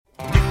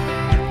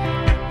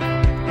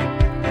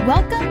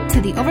Welcome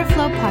to the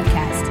Overflow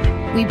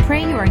Podcast. We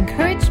pray you are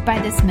encouraged by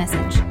this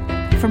message.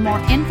 For more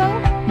info,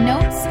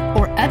 notes,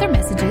 or other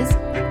messages,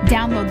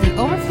 download the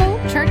Overflow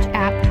Church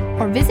app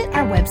or visit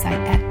our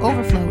website at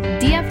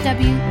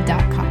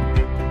overflowdfw.com.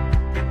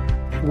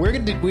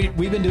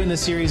 We've been doing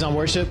this series on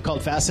worship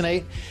called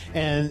Fascinate,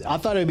 and I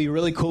thought it would be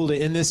really cool to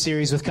end this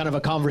series with kind of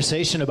a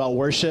conversation about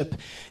worship.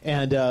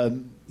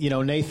 And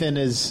Nathan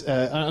is,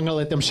 I'm going to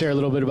let them share a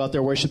little bit about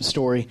their worship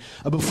story.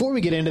 Before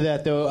we get into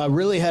that, though, I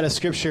really had a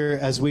scripture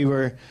as we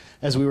were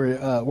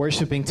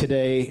worshiping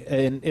today,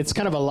 and it's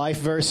kind of a life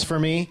verse for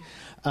me.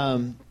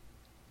 But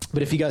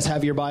if you guys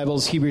have your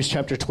Bibles, Hebrews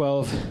chapter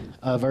 12,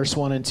 verse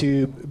 1 and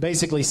 2,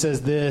 basically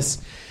says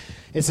this.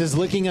 It says,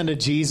 looking unto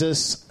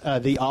Jesus,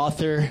 the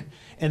author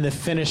and the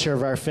finisher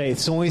of our faith.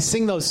 So when we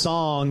sing those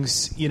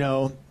songs,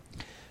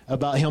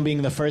 about him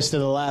being the first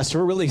and the last,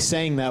 we're really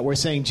saying that. We're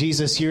saying,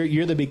 Jesus,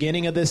 you're the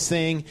beginning of this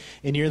thing,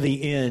 and you're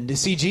the end.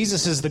 See,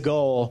 Jesus is the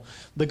goal.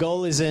 The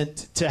goal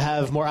isn't to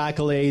have more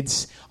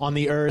accolades on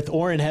the earth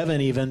or in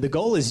heaven even. The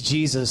goal is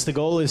Jesus. The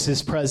goal is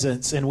his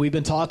presence. And we've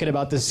been talking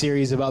about this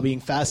series about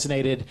being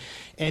fascinated.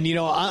 And,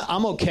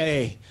 I'm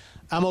okay.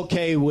 I'm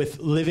okay with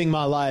living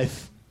my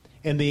life,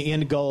 and the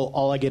end goal,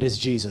 all I get is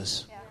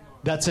Jesus. Yeah.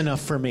 That's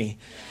enough for me.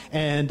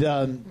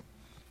 And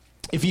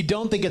if you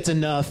don't think it's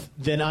enough,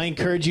 then I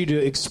encourage you to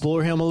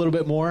explore him a little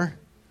bit more,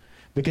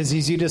 because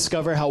as you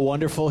discover how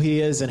wonderful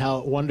he is and how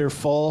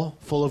wonderful,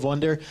 full of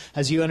wonder,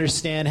 as you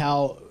understand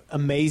how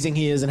amazing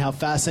he is and how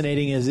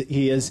fascinating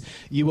he is,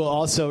 you will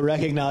also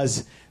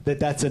recognize that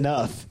that's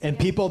enough. And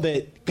people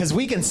because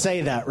we can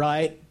say that,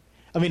 right?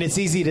 I mean, it's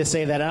easy to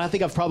say that. And I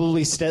think I've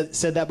probably said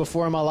that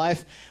before in my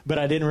life, but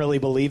I didn't really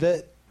believe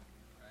it.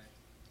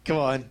 Come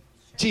on.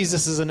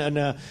 Jesus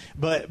isn't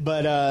but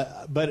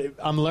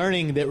I'm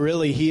learning that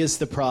really he is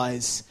the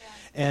prize,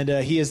 and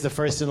he is the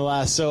first and the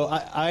last. So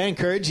I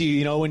encourage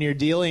you, when you're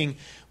dealing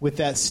with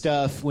that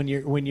stuff, when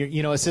you're,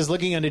 it says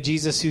looking unto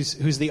Jesus,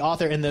 who's the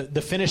author and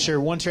the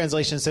finisher. One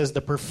translation says the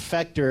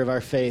perfecter of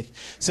our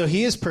faith. So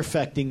he is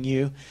perfecting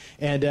you,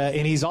 and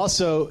he's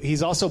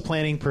also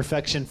planning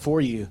perfection for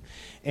you,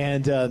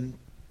 and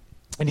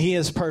he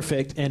is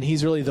perfect, and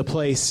he's really the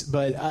place.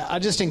 But I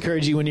just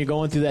encourage you, when you're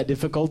going through that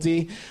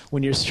difficulty,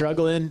 when you're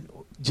struggling,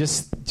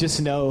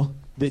 just know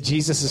that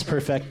Jesus is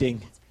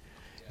perfecting.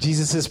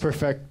 Jesus is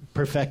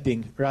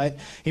perfecting, right?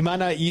 He might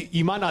not.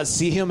 You might not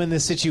see him in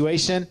this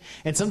situation,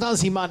 and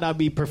sometimes he might not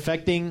be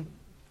perfecting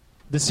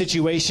the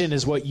situation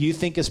as what you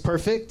think is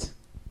perfect.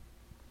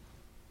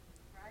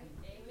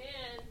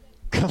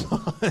 Come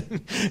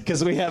on,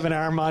 because we have in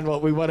our mind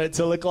what we want it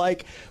to look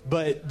like.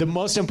 But the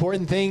most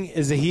important thing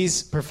is that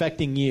he's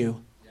perfecting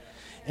you.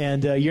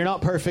 And you're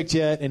not perfect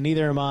yet, and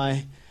neither am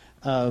I.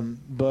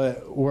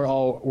 But we're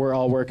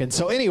all working.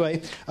 So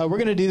anyway, we're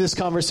going to do this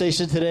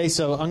conversation today.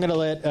 So I'm going to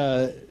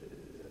let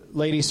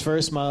ladies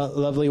first, my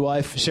lovely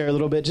wife, share a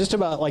little bit just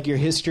about like your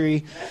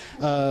history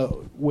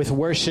with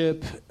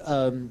worship,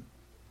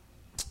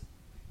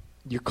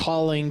 your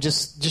calling.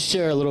 Just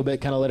share a little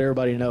bit, kind of let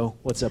everybody know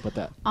what's up with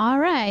that. All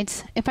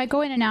right. If I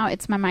go in and out,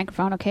 it's my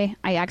microphone, okay?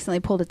 I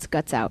accidentally pulled its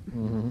guts out,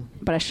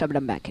 but I shoved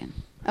them back in.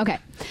 Okay.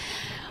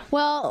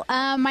 Well,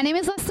 my name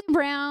is Leslie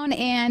Brown,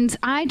 and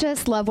I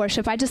just love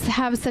worship. I just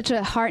have such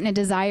a heart and a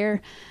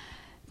desire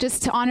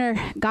just to honor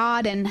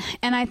God. And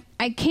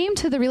I came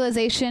to the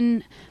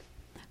realization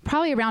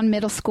probably around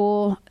middle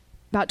school,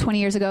 about 20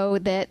 years ago,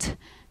 that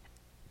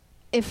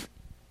if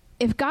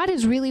God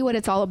is really what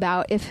it's all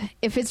about, if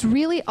it's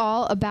really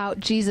all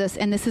about Jesus,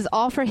 and this is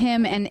all for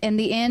him, and in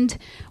the end,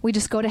 we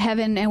just go to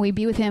heaven and we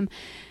be with him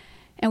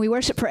and we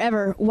worship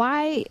forever,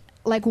 why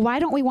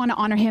don't we want to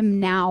honor him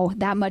now,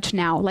 that much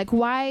now? Like,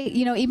 why,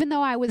 even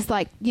though I was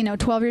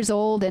 12 years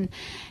old, and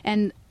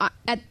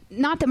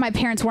not that my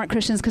parents weren't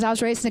Christians, because I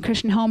was raised in a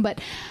Christian home, but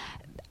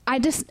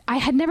I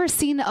had never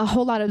seen a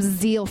whole lot of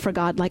zeal for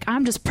God. Like,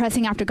 I'm just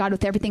pressing after God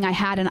with everything I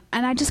had. And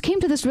I just came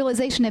to this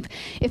realization,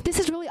 if this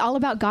is really all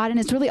about God and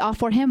it's really all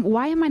for him,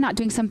 why am I not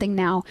doing something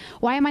now?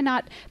 Why am I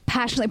not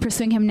passionately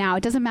pursuing him now?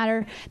 It doesn't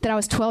matter that I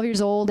was 12 years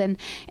old and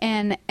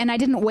I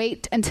didn't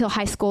wait until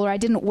high school, or I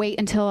didn't wait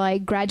until I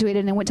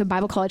graduated and went to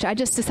Bible college. I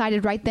just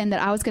decided right then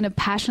that I was going to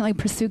passionately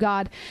pursue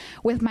God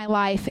with my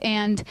life.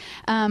 And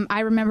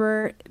I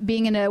remember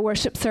being in a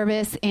worship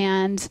service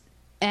and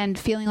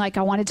feeling like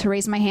I wanted to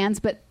raise my hands,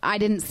 but I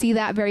didn't see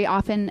that very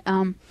often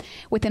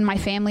within my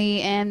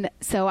family. And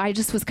so I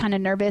just was kind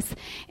of nervous,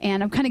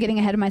 and I'm kind of getting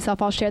ahead of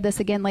myself. I'll share this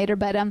again later.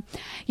 But,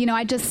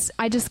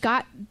 I just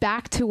got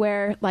back to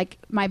where like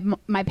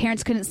my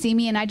parents couldn't see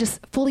me, and I just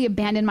fully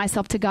abandoned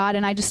myself to God.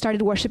 And I just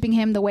started worshiping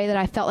him the way that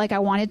I felt like I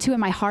wanted to in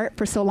my heart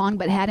for so long,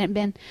 but hadn't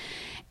been.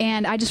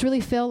 And I just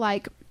really feel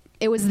like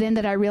it was then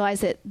that I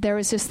realized that there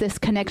was just this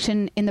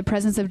connection in the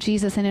presence of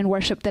Jesus and in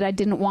worship that I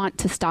didn't want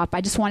to stop.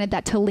 I just wanted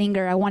that to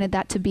linger. I wanted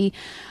that to be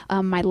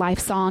my life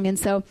song. And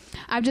so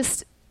I've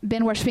just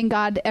been worshiping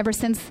God ever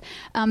since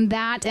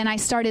that. And I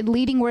started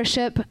leading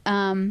worship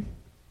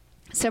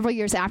several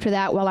years after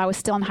that, while I was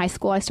still in high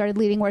school, I started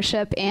leading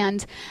worship,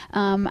 and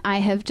I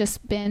have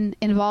just been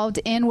involved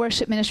in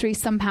worship ministry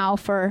somehow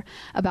for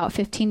about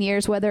 15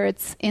 years, whether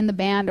it's in the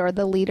band or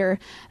the leader.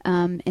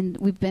 And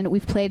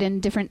we've played in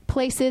different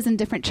places and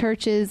different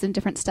churches and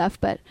different stuff,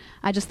 but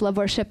I just love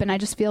worship, and I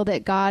just feel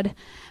that God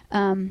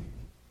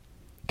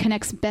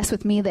connects best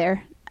with me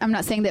there. I'm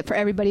not saying that for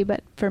everybody,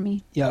 but for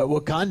me. Yeah,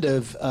 well, kind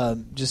of,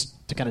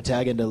 just to kind of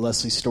tag into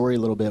Leslie's story a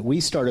little bit, we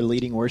started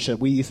leading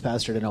worship. We youth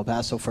pastored in El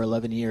Paso for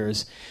 11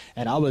 years,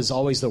 and I was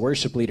always the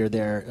worship leader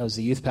there. I was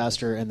the youth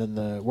pastor and then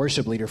the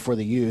worship leader for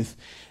the youth,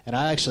 and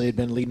I actually had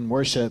been leading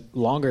worship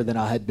longer than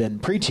I had been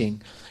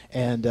preaching.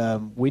 And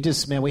we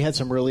had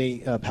some really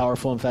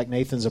powerful, in fact,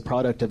 Nathan's a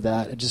product of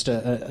that, just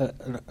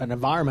an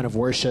environment of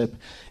worship.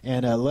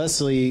 And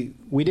Leslie,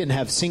 we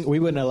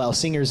wouldn't allow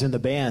singers in the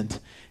band,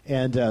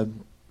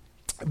 and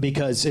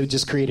because it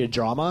just created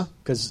drama,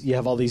 because you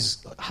have all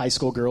these high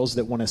school girls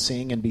that want to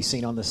sing and be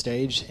seen on the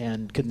stage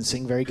and couldn't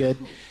sing very good.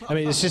 I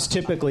mean, it's just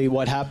typically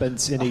what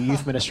happens in a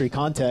youth ministry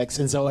context.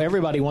 And so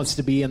everybody wants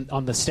to be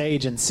on the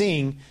stage and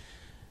sing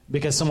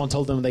because someone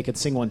told them they could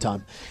sing one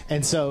time.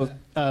 And so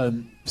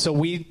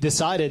we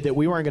decided that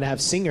we weren't going to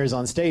have singers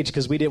on stage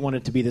because we didn't want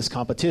it to be this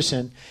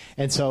competition.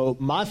 And so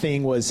my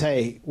thing was,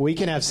 hey, we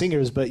can have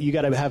singers, but you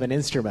got to have an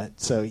instrument.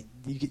 So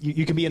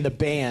you can be in the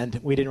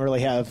band. We didn't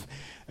really have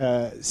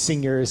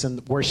singers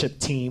and worship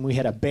team. We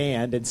had a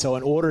band, and so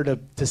in order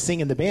to sing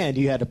in the band,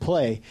 you had to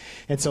play.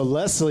 And so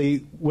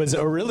Leslie was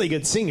a really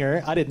good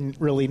singer. I didn't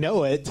really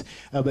know it,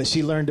 but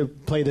she learned to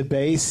play the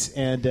bass.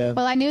 And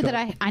well, I knew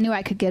that I knew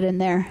I could get in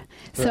there,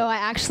 so I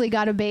actually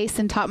got a bass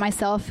and taught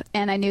myself.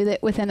 And I knew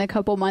that within a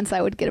couple months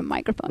I would get a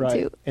microphone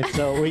too. And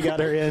so we got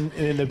her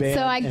in the band.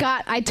 So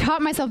I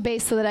taught myself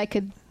bass so that I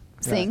could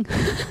sing.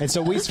 Right. And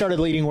so we started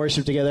leading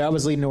worship together. I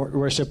was leading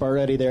worship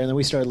already there, and then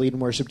we started leading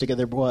worship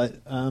together,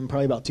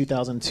 probably about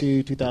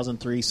 2002,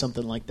 2003,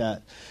 something like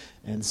that.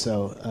 And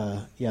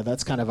so,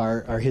 that's kind of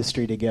our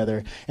history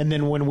together. And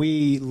then when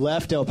we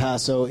left El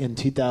Paso in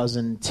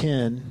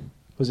 2010,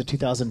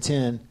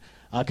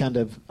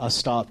 I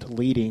stopped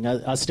leading.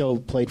 I still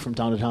played from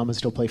time to time. I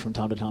still play from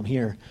time to time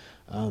here.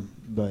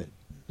 But it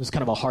was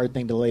kind of a hard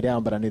thing to lay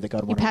down, but I knew that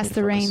God wanted me to focus. You passed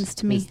the reins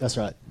to me. That's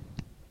right.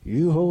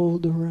 You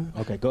hold the reins.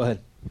 Okay, go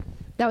ahead.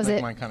 That was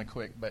it. Mine kind of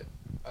quick, but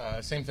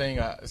same thing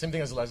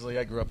as Leslie.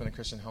 I grew up in a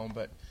Christian home,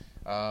 but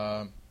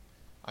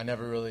I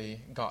never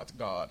really got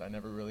God. I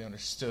never really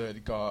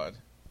understood God.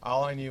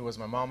 All I knew was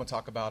my mom would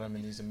talk about him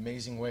in these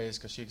amazing ways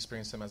because she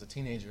experienced him as a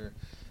teenager,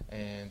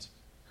 and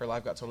her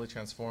life got totally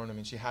transformed. I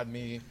mean, she had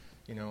me,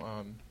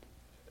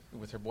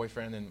 with her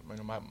boyfriend and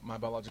my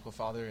biological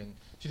father, and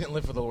she didn't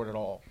live for the Lord at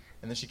all.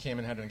 And then she came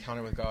and had an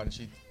encounter with God, and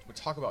she would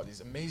talk about these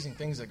amazing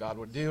things that God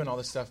would do and all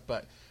this stuff,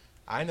 but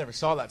I never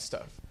saw that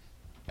stuff,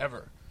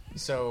 ever.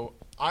 So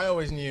I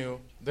always knew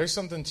there's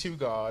something to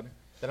God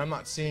that I'm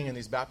not seeing in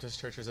these Baptist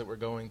churches that we're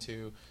going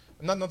to.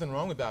 Nothing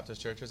wrong with Baptist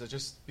churches. It's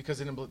just because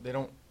they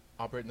don't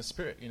operate in the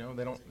Spirit. They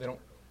don't.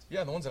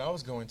 Yeah, the ones that I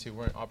was going to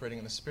weren't operating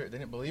in the Spirit. They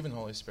didn't believe in the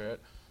Holy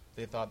Spirit.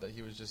 They thought that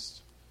he was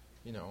just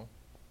he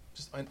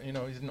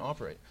didn't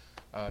operate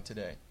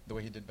today the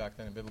way he did back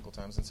then in biblical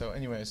times. And so,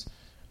 anyways,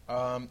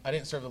 I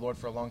didn't serve the Lord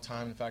for a long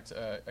time. In fact,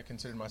 I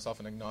considered myself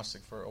an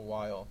agnostic for a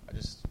while. I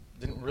just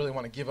didn't really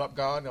want to give up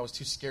God. I was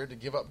too scared to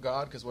give up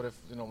God because what if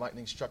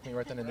lightning struck me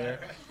right then and there?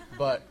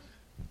 But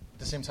at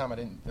the same time, I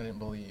didn't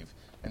believe.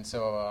 And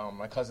so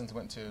my cousins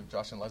went to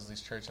Josh and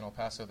Leslie's church in El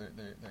Paso,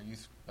 their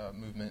youth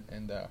movement,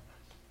 and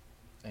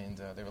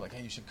they were like,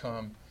 "Hey, you should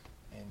come."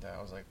 And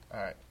I was like,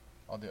 "All right,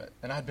 I'll do it."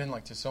 And I'd been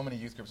to so many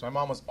youth groups. My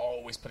mom was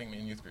always putting me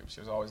in youth groups. She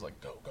was always like,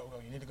 "Go, go,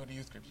 go! You need to go to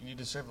youth groups. You need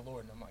to serve the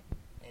Lord." And I'm like,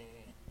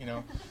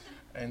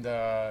 And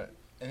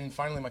then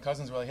finally, my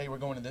cousins were like, "Hey, we're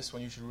going to this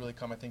one. You should really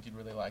come. I think you'd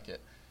really like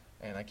it."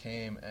 And I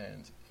came,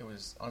 and it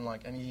was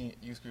unlike any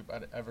youth group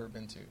I'd ever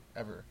been to,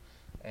 ever.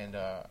 And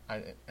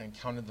I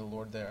encountered the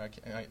Lord there.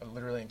 I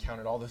literally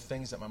encountered all the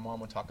things that my mom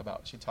would talk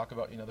about. She'd talk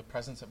about, the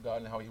presence of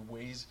God and how he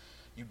weighs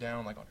you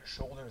down on your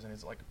shoulders, and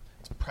it's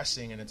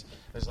pressing, and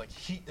there's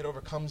heat that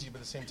overcomes you, but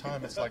at the same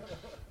time, it's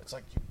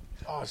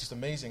just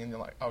amazing. And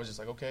I was just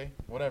like, okay,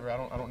 whatever. I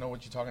don't know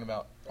what you're talking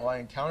about. Well, I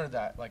encountered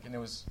that, and it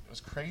was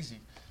crazy.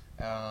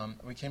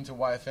 We came to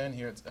YFN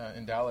here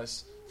in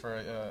Dallas for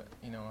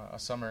a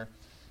summer.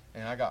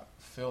 And I got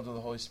filled with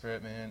the Holy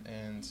Spirit, man.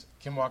 And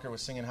Kim Walker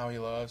was singing How He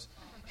Loves.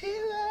 He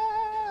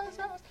loves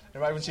us.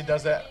 And right when she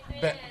does that,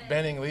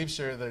 Banning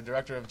Liebscher, the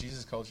director of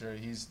Jesus Culture,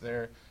 he's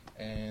there.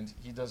 And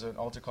he does an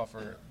altar call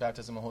for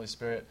baptism of the Holy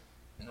Spirit.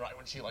 And right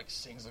when she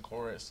sings the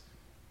chorus,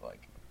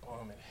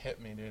 boom, it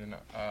hit me, dude. And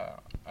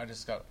I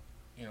just got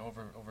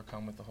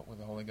overcome with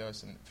the Holy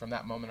Ghost. And from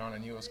that moment on, I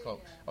knew I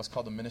was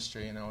called to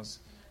ministry, and I was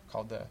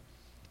called to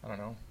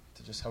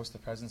just host the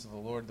presence of the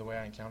Lord the way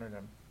I encountered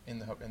him. in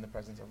the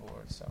presence of the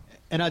Lord. So.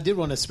 And I did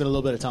want to spend a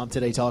little bit of time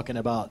today talking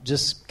about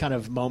just kind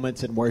of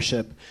moments in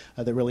worship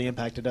that really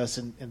impacted us,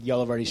 and y'all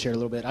have already shared a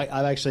little bit.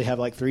 I actually have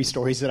like 3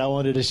 stories that I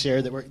wanted to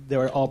share that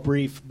were all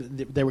brief.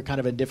 They were kind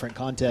of in different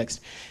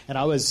context. And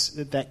I was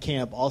at that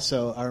camp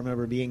also. I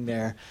remember being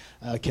there.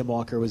 Kim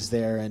Walker was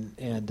there,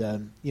 and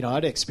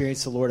I'd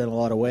experienced the Lord in a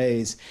lot of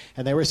ways.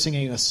 And they were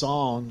singing a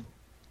song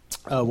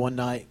one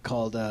night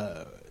called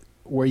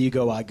 "Where You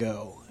Go, I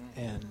Go,"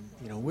 and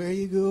where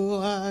you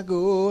go, I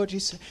go,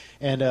 Jesus.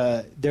 And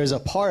there's a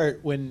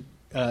part when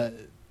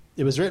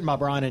it was written by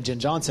Brian and Jen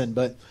Johnson,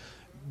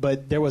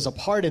 but there was a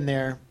part in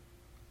there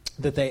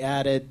that they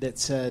added that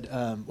said,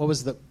 what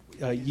was the,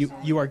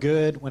 you are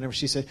good, whenever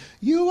she said,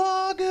 you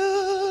are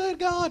good,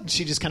 God.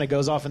 She just kind of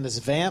goes off in this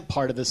vamp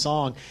part of the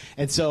song.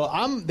 And so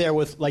I'm there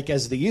with, like,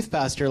 as the youth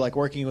pastor, like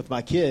working with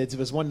my kids. It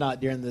was one night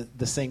during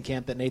the same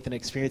camp that Nathan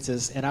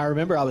experiences. And I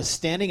remember I was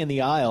standing in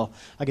the aisle.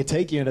 I could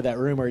take you into that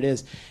room where it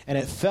is. And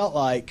it felt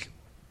like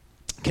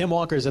Kim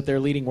Walker's up there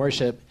leading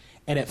worship,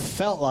 and it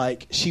felt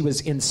like she was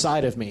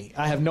inside of me.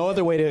 I have no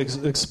other way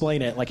to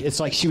explain it. Like, it's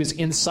like she was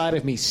inside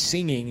of me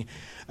singing,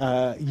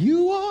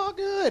 you are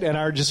good. And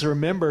I just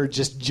remember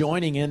just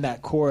joining in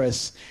that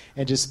chorus,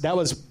 and just, that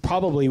was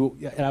probably,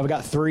 and I've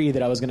got 3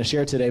 that I was going to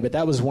share today, but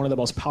that was one of the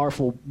most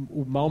powerful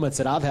moments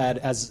that I've had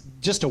as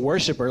just a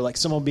worshiper, like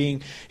someone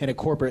being in a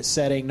corporate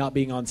setting, not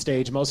being on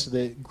stage. Most of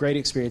the great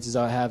experiences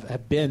I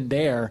have been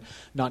there,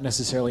 not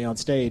necessarily on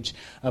stage.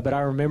 But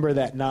I remember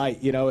that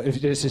night,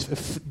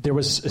 there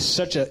was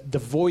such the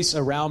voice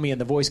around me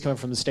and the voice coming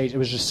from the stage, it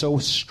was just so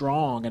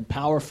strong and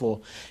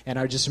powerful. And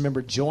I just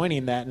remember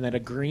joining that in that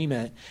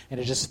agreement, and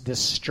it just this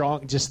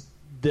strong, just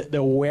the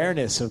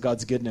awareness of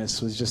God's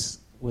goodness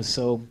was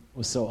so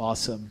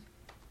awesome.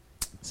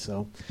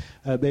 So,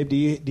 babe,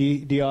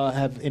 do y'all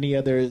have any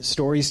other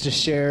stories to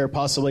share,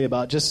 possibly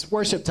about just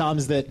worship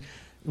times that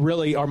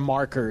really are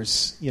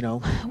markers?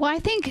 Well, I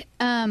think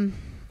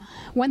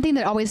one thing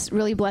that always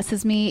really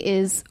blesses me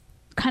is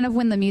kind of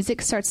when the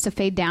music starts to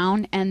fade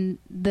down and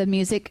the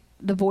music,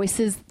 the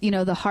voices,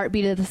 the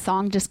heartbeat of the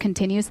song just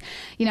continues.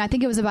 I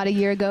think it was about a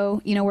year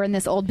ago. We're in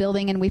this old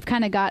building and we've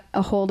kind of got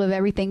a hold of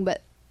everything,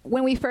 but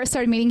when we first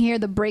started meeting here,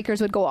 the breakers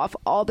would go off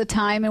all the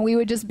time, and we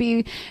would just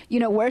be,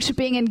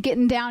 worshiping and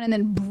getting down, and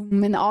then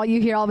boom, and all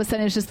you hear all of a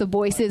sudden is just the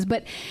voices.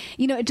 But,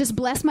 it just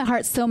blessed my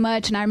heart so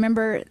much, and I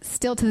remember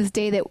still to this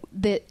day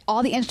that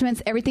all the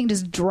instruments, everything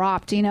just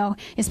dropped,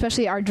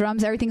 especially our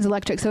drums, everything's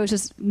electric, so it was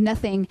just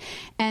nothing.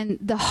 And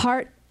the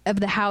heart of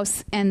the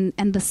house and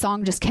the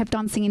song just kept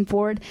on singing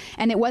forward,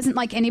 and it wasn't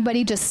like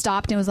anybody just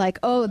stopped and was like,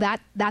 oh,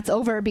 that's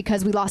over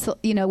because we lost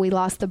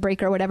the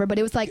breaker or whatever. But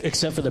it was like,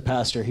 except for the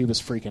pastor, he was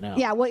freaking out.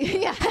 Yeah, well,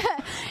 yeah,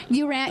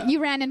 you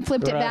ran and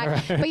flipped it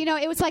back. Right.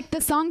 But it was like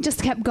the song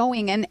just kept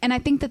going, and I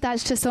think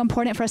that's just so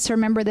important for us to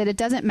remember, that it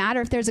doesn't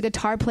matter if there's a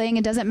guitar playing,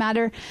 it doesn't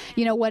matter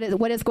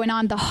what is going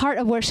on. The heart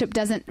of worship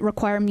doesn't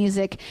require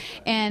music,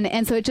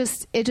 and so it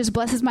just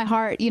blesses my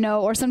heart.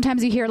 Or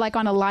sometimes you hear like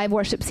on a live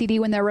worship CD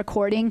when they're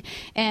recording.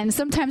 And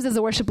sometimes as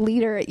a worship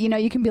leader,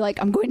 you can be like,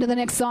 I'm going to the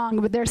next song,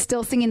 but they're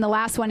still singing the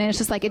last one. And it's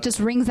just like, it just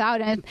rings out,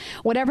 and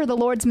whatever the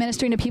Lord's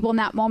ministering to people in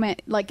that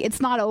moment, like,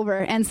 it's not over.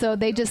 And so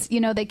they just,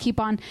 they keep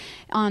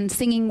on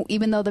singing,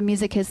 even though the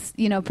music has,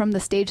 from the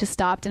stage has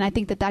stopped. And I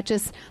think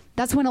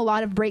that's when a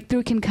lot of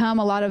breakthrough can come.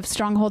 A lot of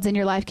strongholds in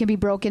your life can be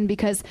broken,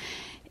 because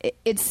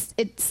it's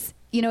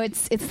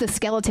the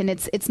skeleton.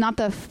 It's not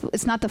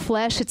the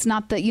flesh. It's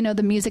not the,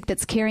 the music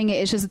that's carrying it.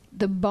 It's just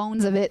the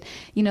bones of it,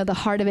 the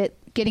heart of it,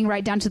 getting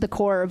right down to the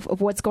core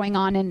of what's going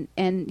on,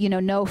 and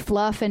no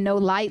fluff and no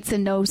lights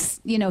and no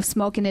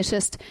smoke, and it's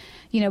just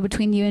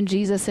between you and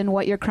Jesus and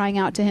what you're crying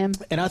out to him.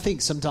 And I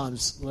think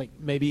sometimes, like,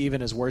 maybe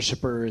even as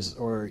worshipers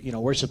or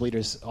worship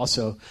leaders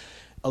also,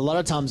 a lot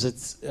of times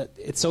it's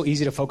so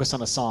easy to focus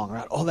on a song,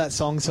 right? Oh, that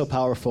song's so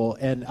powerful.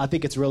 And I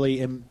think it's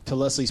really, to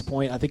Leslie's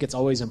point, I think it's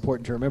always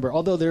important to remember,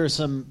 although there are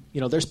some,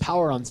 there's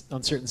power on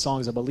certain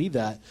songs, I believe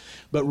that.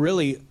 But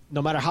really,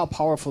 no matter how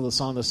powerful the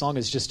song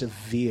is just a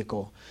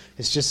vehicle.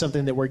 It's just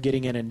something that we're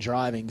getting in and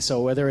driving.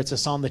 So whether it's a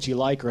song that you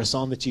like or a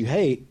song that you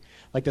hate,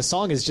 like, the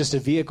song is just a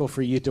vehicle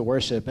for you to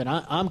worship. And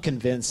I'm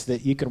convinced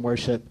that you can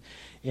worship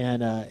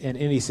in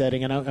any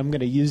setting, and I'm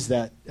going to use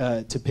that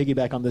to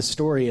piggyback on this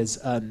story. Is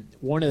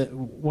one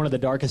of the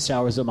darkest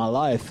hours of my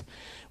life.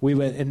 We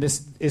went, and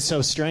this is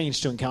so strange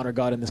to encounter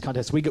God in this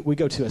context. We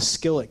go to a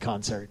Skillet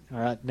concert.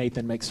 All right,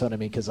 Nathan makes fun of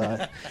me because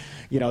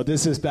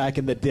this is back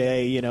in the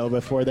day,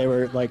 before they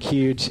were like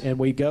huge. And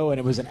we go, and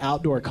it was an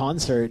outdoor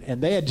concert,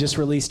 and they had just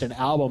released an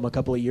album a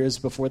couple of years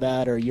before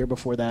that, or a year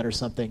before that, or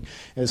something.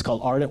 It was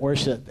called Ardent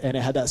Worship, and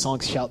it had that song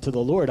 "Shout to the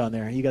Lord" on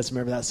there. You guys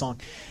remember that song?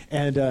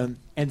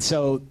 And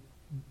so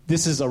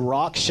this is a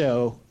rock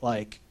show,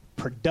 like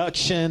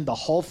production, the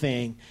whole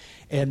thing.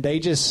 And they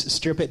just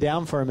strip it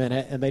down for a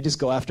minute, and they just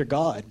go after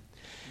God.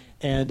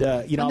 And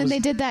and then they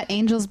did that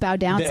 "Angels Bow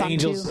Down" song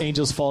too.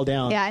 Angels fall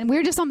down. Yeah, and we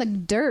were just on the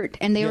dirt,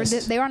 and they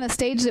were on a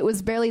stage that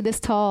was barely this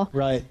tall.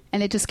 Right.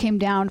 And it just came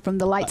down from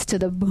the lights to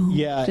the boom.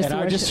 Yeah, and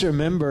I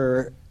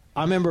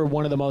remember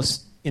one of the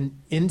most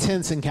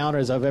intense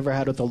encounters I've ever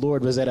had with the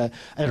Lord was at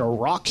a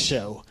rock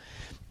show.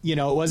 You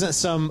know, it wasn't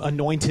some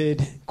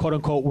anointed, quote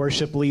unquote,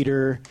 worship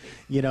leader,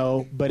 you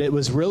know, but it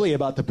was really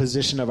about the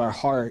position of our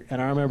heart.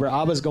 And I remember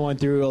I was going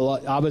through a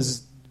lot. I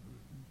was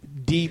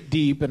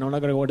deep, and I'm not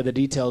going to go into the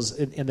details,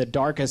 in the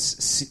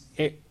darkest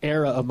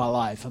era of my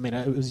life. I mean,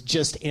 it was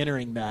just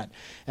entering that.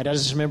 And I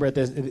just remember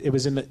it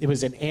was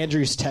in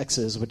Andrews,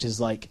 Texas, which is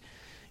like,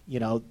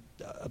 you know,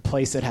 a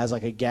place that has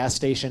like a gas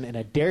station and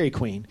a Dairy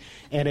Queen.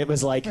 And it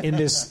was like in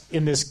this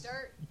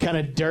kind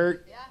of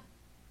dirt.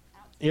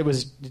 It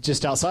was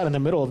just outside in the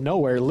middle of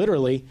nowhere,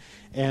 literally.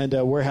 And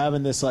we're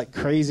having this like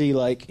crazy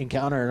like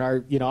encounter. And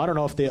our, you know, I don't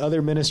know if the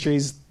other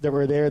ministries that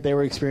were there, they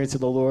were experiencing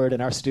the Lord,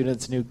 and our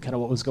students knew kind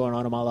of what was going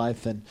on in my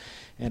life. And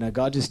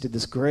God just did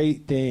this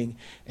great thing.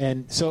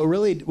 And so it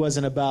really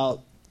wasn't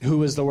about who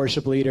was the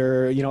worship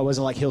leader. You know, it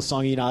wasn't like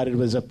Hillsong United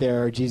was up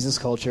there or Jesus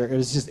Culture. It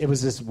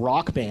was this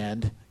rock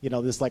band, you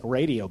know, this like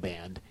radio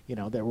band, you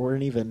know, that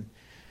weren't even,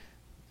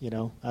 you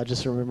know, I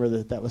just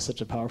remember that was such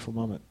a powerful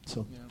moment.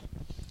 So. Yeah.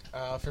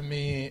 For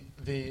me,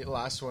 the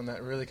last one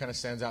that really kind of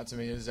stands out to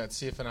me is at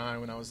CFNI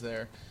when I was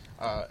there.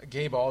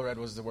 Gabe Allred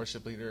was the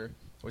worship leader,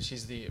 which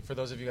for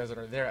those of you guys that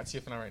are there at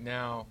CFNI right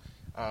now,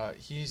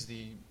 he's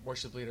the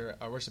worship leader,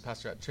 worship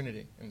pastor at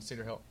Trinity in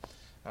Cedar Hill.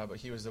 But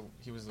he was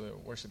the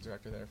worship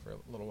director there for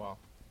a little while.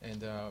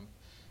 And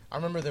I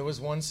remember there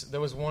was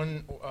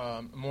one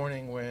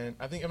morning when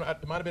I think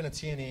it might have been a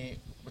T&E,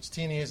 which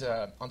T&E is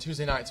on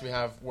Tuesday nights we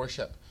have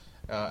worship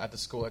at the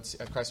school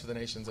at Christ for the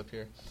Nations up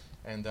here,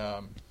 and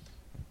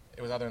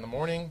it was either in the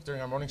morning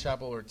during our morning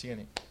chapel or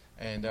T&E,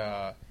 and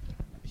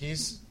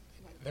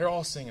they're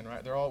all singing,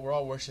 right? We're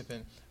all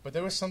worshiping, but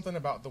there was something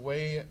about the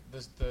way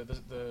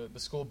the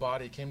school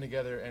body came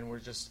together and we're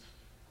just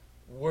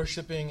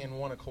worshiping in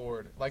one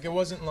accord. Like it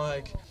wasn't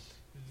like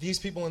these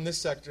people in this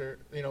sector,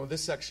 you know,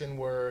 this section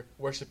were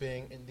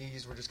worshiping and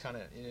these were just kind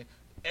of, you know,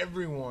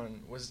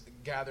 everyone was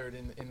gathered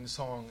in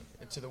song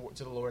to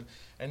the Lord,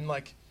 and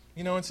like.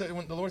 You know,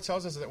 when the Lord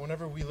tells us that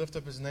whenever we lift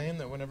up His name,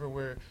 that whenever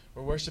we're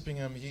worshiping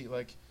Him,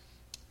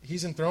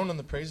 He's enthroned on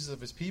the praises of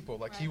His people.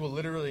 Like He will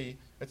literally,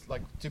 it's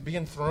like to be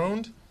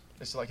enthroned.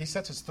 It's like He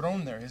sets His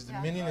throne there. His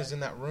dominion is in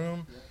that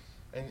room,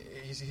 and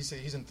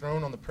He's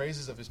enthroned on the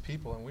praises of His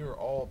people. And we were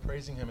all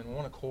praising Him in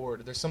one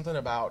accord. There's something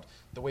about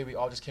the way we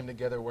all just came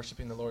together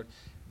worshiping the Lord,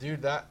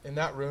 dude. That in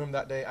that room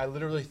that day, I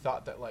literally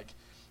thought that like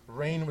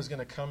rain was going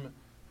to come.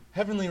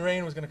 Heavenly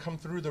rain was going to come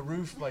through the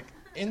roof, like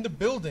in the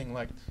building.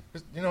 Like,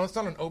 you know, it's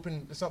not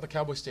the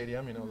Cowboy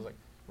Stadium, you know, like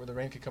where the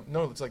rain could come.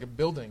 No, it's like a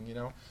building, you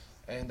know.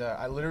 And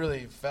I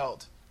literally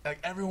felt like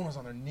everyone was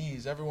on their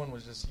knees. Everyone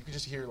was you could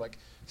just hear like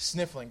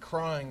sniffling,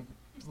 crying,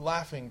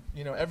 laughing,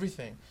 you know,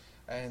 everything.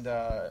 And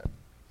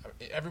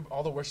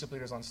all the worship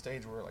leaders on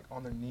stage were like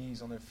on their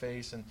knees, on their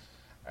face, and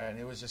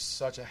it was just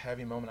such a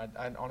heavy moment.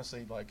 I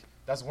honestly, like,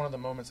 that's one of the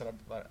moments that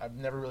I've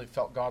never really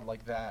felt God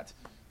like that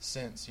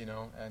since, you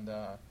know. And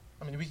I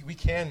mean, we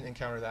can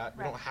encounter that.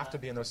 We don't have to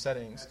be in those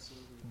settings.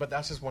 Absolutely. But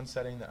that's just one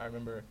setting that I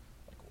remember,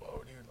 like, whoa,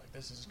 dude, like,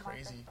 this is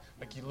crazy.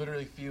 Like, you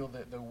literally feel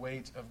the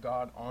weight of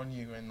God on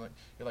you, and like,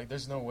 you're like,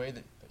 there's no way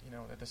that you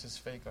know, that this is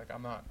fake. Like,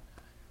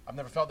 I've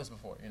never felt this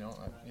before, you know.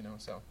 You know,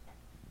 so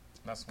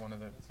that's one of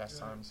the best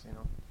times, you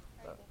know.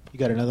 You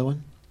got another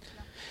one?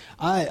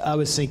 I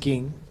was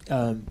thinking,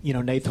 you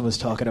know, Nathan was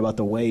talking about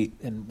the weight,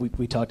 and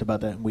we talked about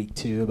that in week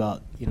 2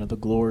 about, you know, the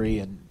glory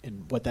and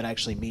what that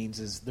actually means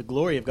is the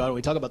glory of God. When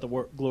we talk about the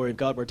glory of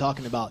God, we're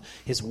talking about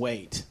His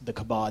weight, the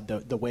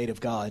kabod, the weight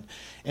of God.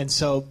 And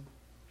so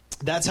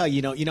that's how,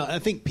 you know, I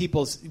think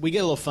we get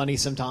a little funny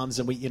sometimes,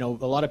 and a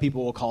lot of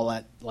people will call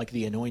that like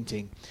the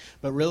anointing.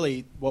 But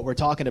really what we're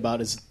talking about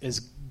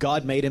is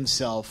God made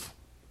Himself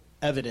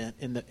evident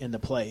in the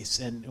place,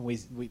 and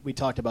we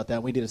talked about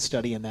that. We did a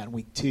study in that in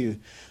week 2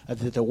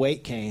 that the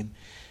weight came,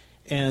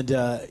 and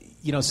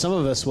you know, some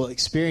of us will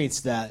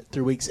experience that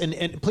through weeks.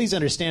 And please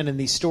understand, in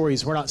these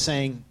stories, we're not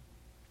saying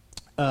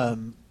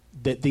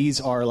that these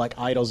are like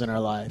idols in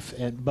our life,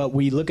 but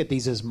we look at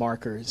these as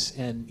markers,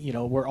 and you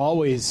know, we're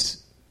always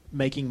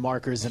making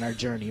markers in our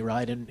journey,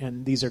 right?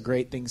 And these are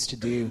great things to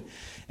do.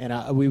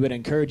 And we would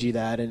encourage you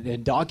that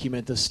and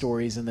document the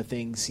stories and the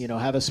things, you know,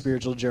 have a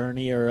spiritual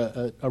journey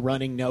or a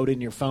running note in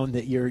your phone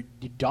that you're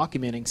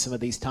documenting some of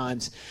these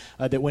times,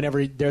 that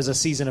whenever there's a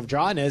season of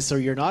dryness or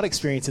you're not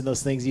experiencing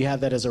those things, you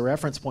have that as a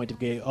reference point of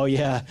going, oh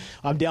yeah,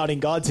 I'm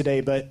doubting God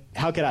today, but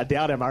how could I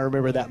doubt Him? I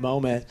remember that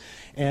moment.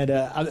 And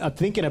I'm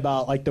thinking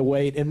about like the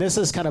weight, and this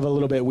is kind of a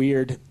little bit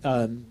weird,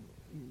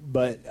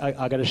 but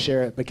I got to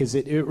share it because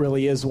it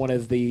really is one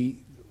of the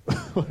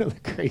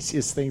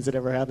craziest things that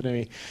ever happened to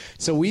me.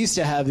 So we used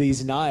to have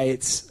these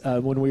nights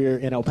when we were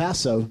in El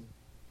Paso,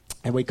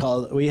 And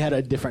we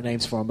had different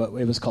names for them, but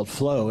it was called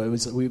Flow.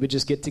 We would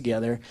just get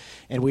together,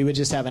 and we would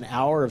just have an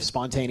hour of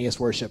spontaneous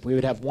worship. We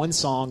would have one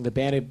song. The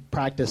band would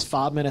practice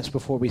 5 minutes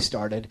before we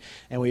started,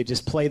 and we'd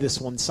just play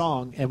this one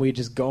song, and we'd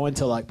just go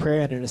into like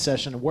prayer and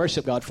intercession and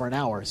worship God for an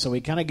hour. So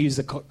we kind of used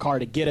the car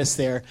to get us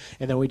there,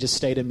 and then we just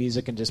stayed in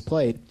music and just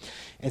played.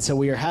 And so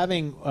we were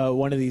having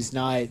one of these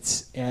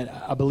nights, and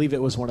I believe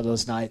it was one of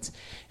those nights,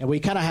 and we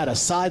kind of had a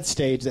side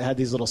stage that had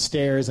these little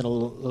stairs and a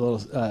little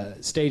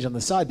stage on the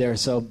side there.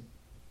 So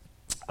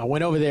I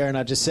went over there and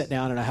I just sat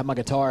down and I had my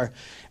guitar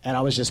and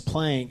I was just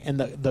playing, and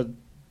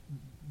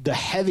the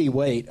heavy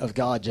weight of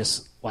God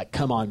just like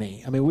come on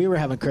me. I mean, we were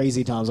having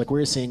crazy times. Like we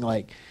were seeing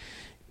like,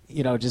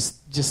 you know,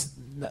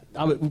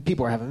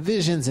 people were having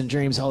visions and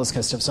dreams, all this kind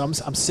of stuff. So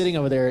I'm sitting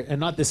over there, and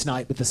not this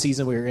night, but the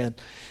season we were in,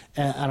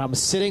 and I'm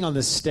sitting on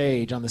this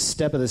stage, on the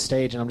step of the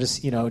stage, and I'm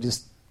just, you know,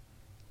 just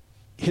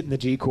hitting the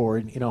G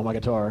chord, you know, on my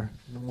guitar,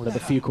 one of the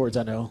few chords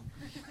I know.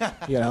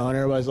 You know, and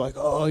everybody's like,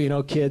 oh, you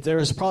know, kids. There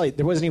wasn't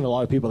even a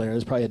lot of people there. There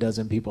was probably a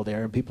dozen people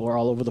there, and people were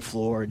all over the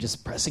floor and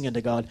just pressing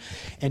into God.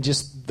 And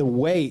just the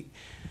weight,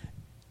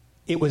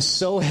 it was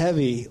so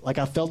heavy, like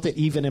I felt it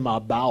even in my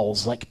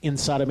bowels, like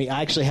inside of me.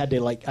 I actually had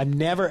to, like, I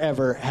never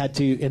ever had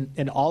to,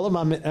 in all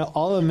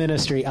of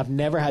ministry, I've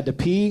never had to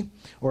pee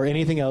or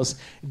anything else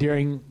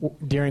during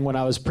when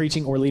I was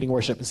preaching or leading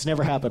worship. It's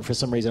never happened for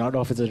some reason. I don't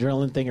know if it's an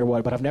adrenaline thing or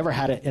what, but I've never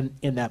had it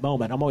in that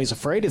moment. I'm always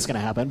afraid it's going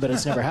to happen, but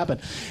it's never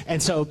happened.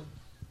 And so,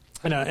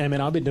 and I mean,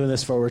 I've been doing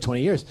this for over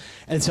 20 years.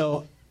 And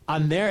so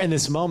I'm there in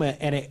this moment,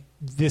 and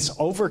this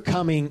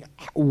overcoming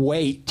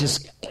weight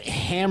just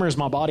hammers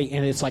my body,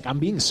 and it's like I'm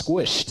being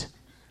squished.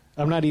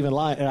 I'm not even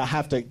lying. And I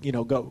have to, you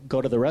know,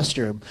 go to the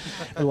restroom.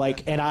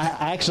 And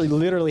I actually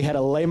literally had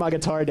to lay my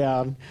guitar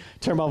down,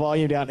 turn my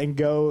volume down, and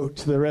go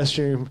to the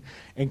restroom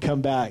and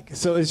come back.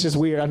 So it's just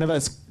weird. I know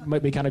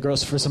might be kind of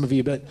gross for some of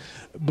you, but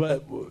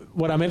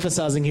what I'm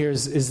emphasizing here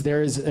is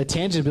there is a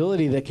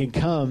tangibility that can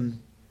come,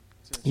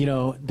 you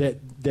know,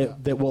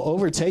 that will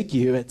overtake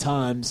you at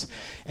times.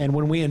 And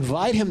when we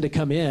invite him to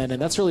come in,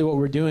 and that's really what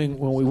we're doing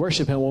when we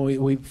worship him,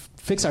 when we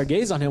fix our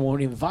gaze on him, when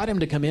we invite him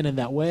to come in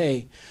that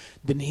way,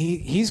 then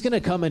he's going to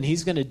come and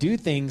he's going to do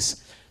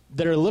things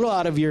that are a little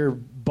out of your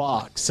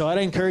box. So I'd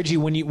encourage you,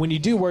 when you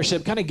do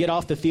worship, kind of get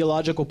off the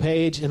theological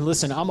page and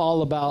listen. I'm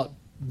all about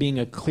being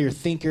a clear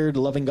thinker,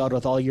 loving God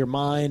with all your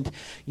mind,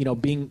 you know,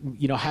 being,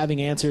 you know,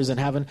 having answers and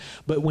having.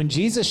 But when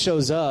Jesus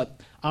shows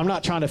up, I'm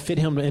not trying to fit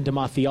him into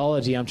my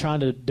theology. I'm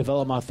trying to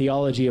develop my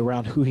theology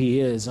around who he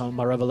is, on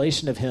my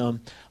revelation of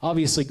him,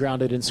 obviously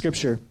grounded in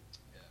Scripture,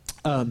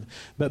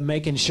 but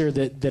making sure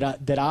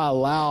that I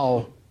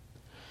allow.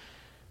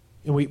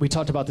 And we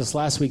talked about this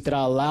last week, that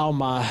I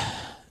allow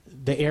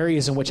the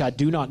areas in which I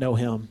do not know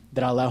him,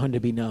 that I allow him to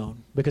be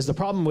known. Because the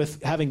problem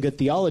with having good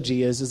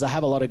theology is I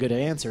have a lot of good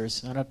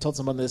answers. And I told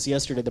someone this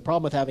yesterday. The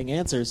problem with having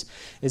answers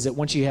is that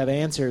once you have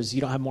answers, you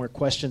don't have more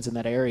questions in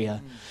that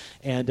area.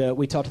 And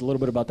we talked a little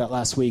bit about that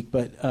last week.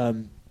 But,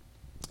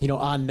 you know,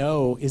 I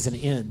know is an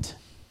end.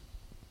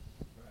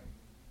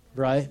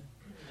 Right?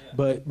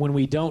 But when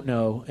we don't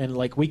know, and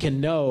like we can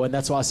know, and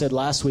that's why I said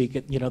last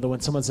week, you know, that when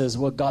someone says,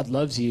 well, God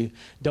loves you,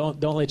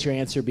 don't let your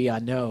answer be, I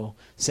know.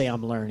 Say,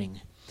 I'm learning.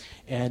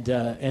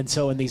 And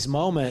so in these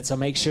moments, I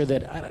make sure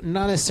that,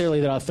 not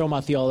necessarily that I throw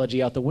my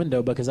theology out the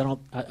window, because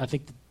I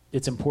think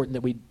it's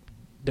important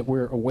that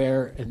we're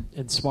aware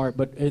and smart,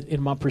 but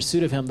in my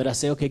pursuit of him, that I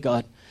say, okay,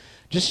 God,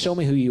 just show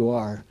me who you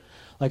are.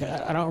 Like,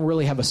 I don't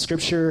really have a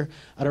scripture.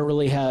 I don't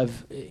really have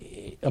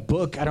a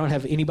book. I don't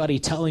have anybody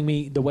telling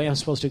me the way I'm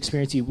supposed to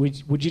experience you.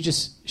 Would you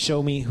just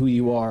show me who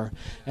you are?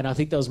 And I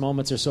think those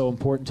moments are so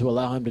important to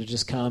allow him to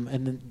just come,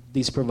 and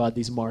then provide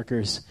these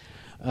markers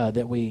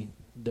that we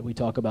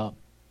talk about.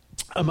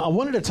 I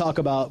wanted to talk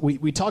about,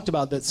 we talked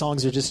about that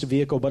songs are just a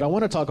vehicle, but I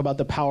want to talk about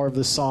the power of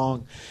the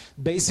song.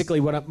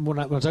 Basically, when I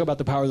talk about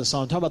the power of the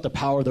song, I'm talking about the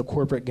power of the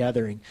corporate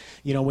gathering.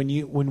 You know,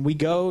 when we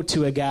go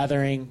to a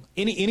gathering,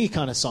 any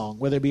kind of song,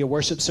 whether it be a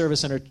worship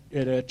service at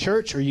a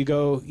church, or you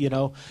go, you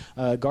know,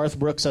 Garth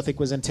Brooks, I think,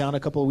 was in town a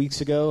couple of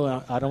weeks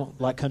ago. I don't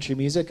like country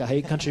music. I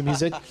hate country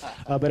music.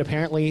 But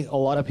apparently a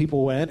lot of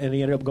people went, and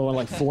he ended up going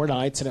like 4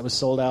 nights, and it was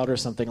sold out or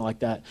something like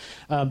that.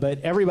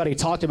 But everybody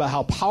talked about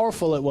how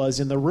powerful it was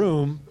in the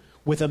room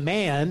with a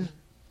man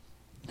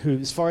who,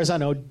 as far as I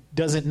know,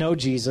 doesn't know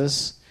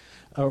Jesus,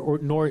 or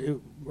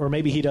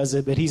maybe he does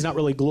it, but he's not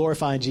really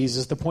glorifying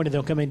Jesus. The point of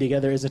them coming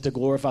together isn't to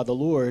glorify the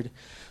Lord,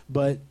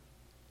 but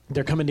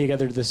they're coming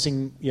together to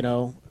sing, you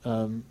know,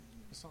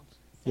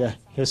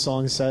 his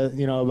song said,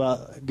 you know,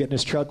 about getting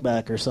his truck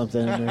back or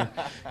something, or,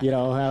 you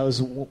know, how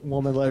his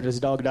woman left his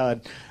dog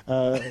died.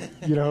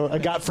 You know, I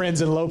got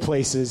friends in low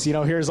places. You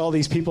know, here's all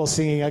these people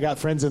singing, I got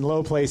friends in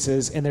low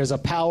places, and there's a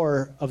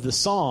power of the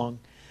song.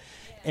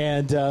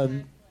 And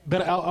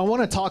but I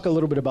want to talk a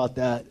little bit about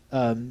that.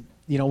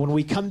 You know, when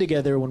we come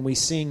together, when we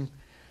sing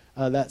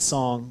that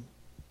song,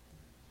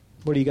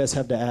 what do you guys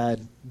have to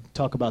add?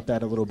 Talk about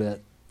that a little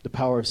bit, the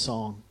power of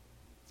song.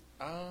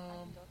 Go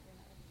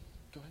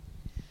ahead.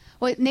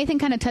 Well, Nathan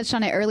kind of touched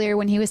on it earlier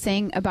when he was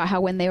saying about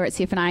how when they were at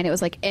CFNI and it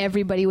was like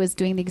everybody was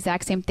doing the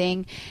exact same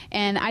thing.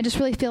 And I just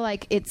really feel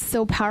like it's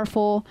so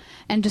powerful.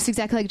 And just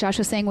exactly like Josh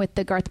was saying with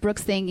the Garth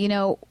Brooks thing, you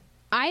know,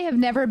 I have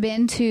never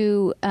been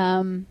to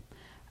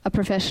a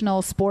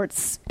professional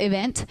sports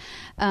event.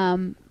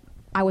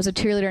 I was a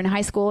cheerleader in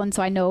high school, and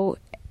so I know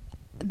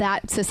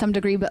that to some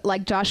degree, but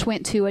like Josh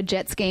went to a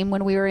Jets game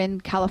when we were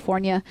in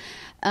California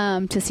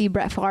to see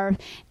Brett Favre,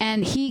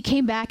 and he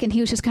came back and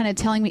he was just kind of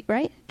telling me,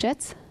 right,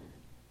 Jets?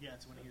 Yeah,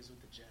 it's when he was with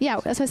the Jets. Yeah,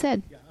 that's what I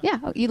said.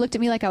 Yeah, you looked at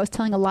me like I was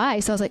telling a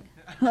lie, so I was like,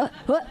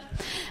 what?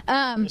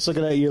 Just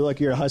looking at you like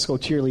you're a high school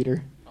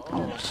cheerleader.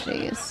 Oh,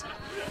 jeez.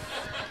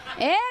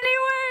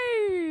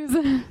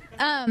 Anyways,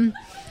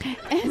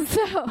 and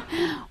so,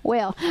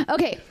 well,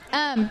 okay.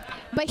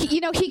 But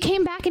he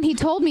came back and he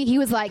told me, he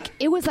was like,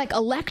 it was like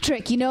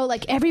electric, you know,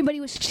 like everybody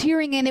was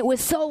cheering and it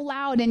was so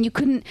loud and you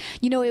couldn't,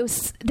 you know, there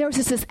was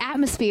just this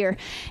atmosphere.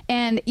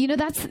 And, you know,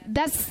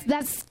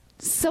 that's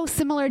so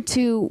similar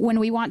to when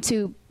we want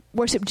to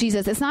worship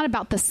Jesus. It's not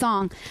about the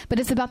song, but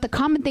it's about the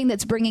common thing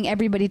that's bringing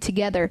everybody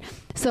together.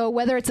 So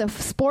whether it's a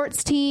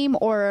sports team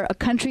or a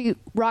country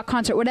rock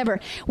concert, whatever,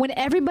 when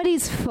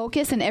everybody's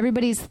focus and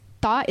everybody's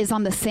thought is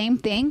on the same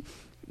thing,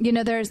 you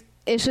know,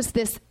 it's just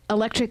this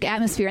electric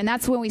atmosphere. And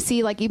that's when we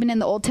see, like, even in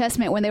the Old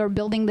Testament, when they were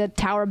building the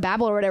Tower of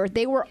Babel or whatever,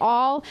 they were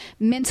all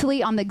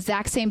mentally on the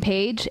exact same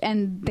page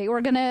and they were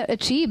going to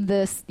achieve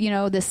this, you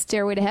know, this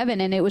stairway to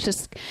heaven. And it was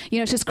just, you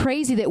know, it's just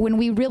crazy that when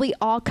we really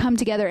all come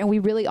together and we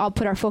really all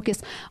put our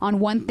focus on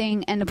one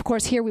thing. And of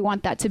course, here we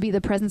want that to be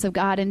the presence of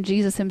God and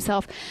Jesus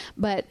himself.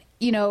 But,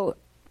 you know,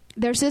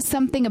 there's just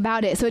something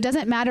about it. So it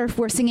doesn't matter if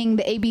we're singing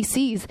the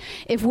ABCs.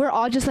 If we're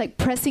all just like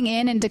pressing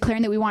in and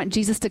declaring that we want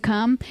Jesus to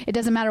come, it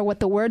doesn't matter what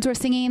the words we're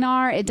singing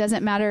are. It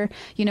doesn't matter,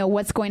 you know,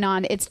 what's going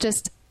on. It's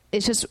just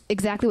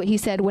exactly what he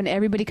said. When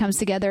everybody comes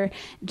together,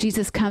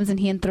 Jesus comes and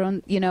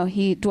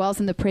he dwells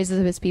in the praises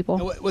of his people.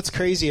 What's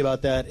crazy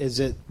about that is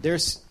that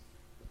there's,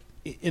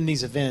 in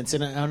these events,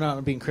 and I'm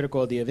not being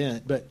critical of the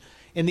event, but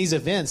in these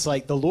events,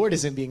 like, the Lord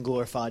isn't being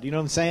glorified. You know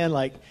what I'm saying?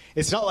 Like,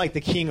 it's not like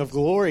the King of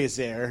Glory is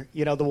there.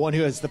 You know, the one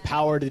who has the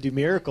power to do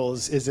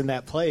miracles is in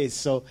that place.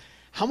 So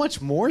how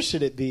much more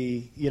should it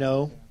be, you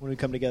know, when we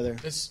come together?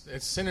 It's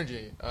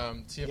synergy.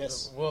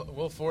 Yes.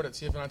 Will Ford at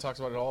TFNI talks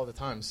about it all the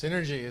time.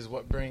 Synergy is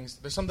what brings,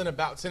 there's something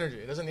about synergy.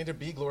 It doesn't need to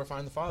be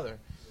glorifying the Father.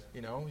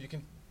 You know, you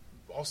can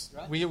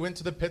also, we went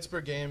to the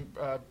Pittsburgh game,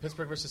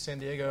 Pittsburgh versus San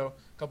Diego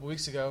a couple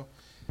weeks ago.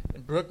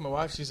 And Brooke, my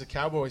wife, she's a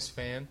Cowboys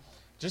fan.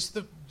 Just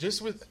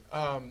with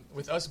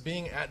us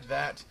being at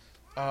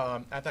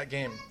that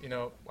game, you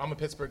know, I'm a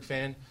Pittsburgh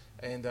fan,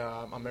 and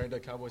I'm married to a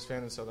Cowboys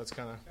fan, and so that's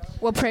kind of.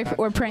 We're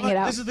praying it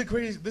out. This is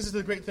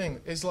the great thing.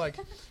 It's like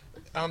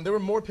there were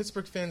more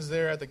Pittsburgh fans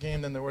there at the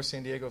game than there were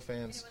San Diego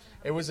fans.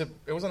 It was on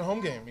a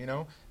home game, you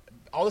know.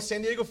 All the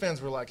San Diego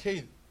fans were like,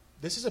 "Hey,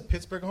 this is a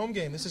Pittsburgh home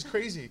game. This is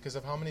crazy," because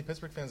of how many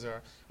Pittsburgh fans there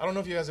are. I don't know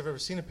if you guys have ever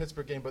seen a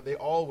Pittsburgh game, but they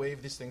all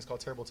wave these things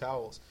called terrible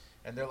towels,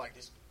 and they're like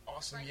these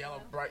awesome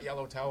bright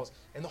yellow towels.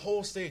 And the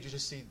whole stage, you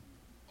just see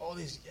all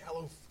these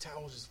yellow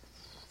towels just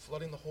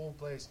flooding the whole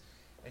place.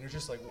 And you're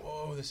just like,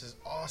 whoa, this is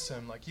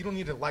awesome. Like, you don't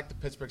need to like the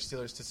Pittsburgh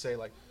Steelers to say,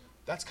 like,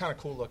 that's kind of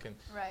cool looking.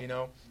 Right. You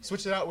know?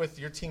 Switch it out with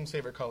your team's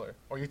favorite color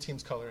or your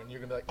team's color, and you're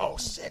going to be like, oh,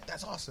 sick,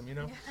 that's awesome, you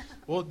know?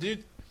 Well,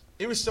 dude,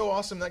 it was so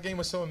awesome. That game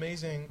was so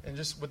amazing. And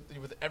just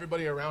with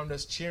everybody around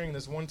us cheering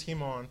this one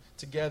team on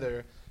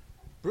together,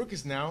 Brooke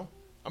is now,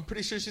 I'm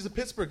pretty sure she's a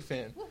Pittsburgh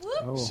fan.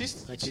 Oh, she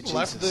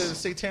left the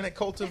satanic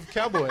cult of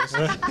Cowboys,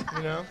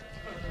 you know.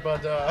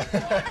 But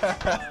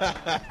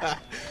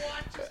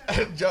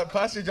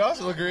Pastor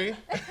Josh will agree.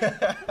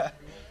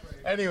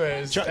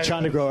 Anyways,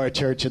 trying to grow our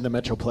church in the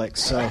Metroplex,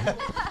 so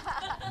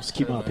just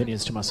keep my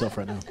opinions to myself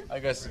right now. I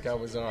guess the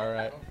Cowboys are all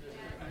right.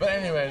 But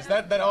anyways,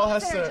 that all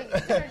has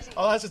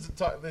to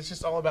talk. It's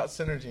just all about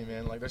synergy,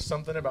 man. Like, there's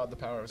something about the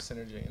power of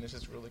synergy, and it's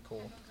just really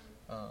cool.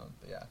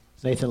 Yeah.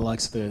 Nathan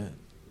likes the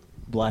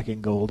black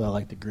and gold. I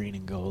like the green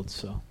and gold.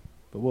 So,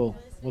 but we'll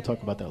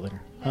talk about that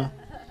later, huh?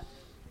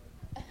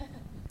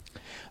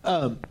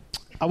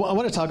 I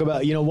want to talk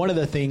about, you know, one of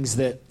the things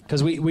that,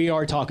 because we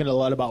are talking a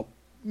lot about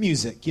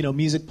music. You know,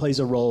 music plays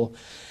a role.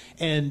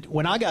 And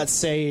when I got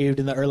saved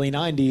in the early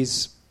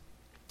 90s,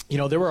 you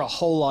know, there were a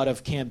whole lot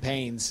of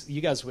campaigns.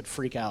 You guys would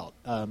freak out,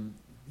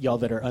 y'all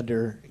that are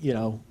under, you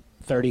know,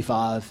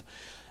 35.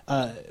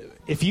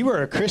 If you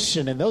were a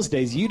Christian in those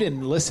days, you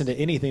didn't listen to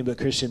anything but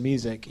Christian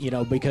music, you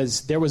know,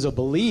 because there was a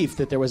belief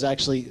that there was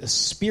actually a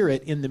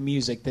spirit in the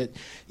music, that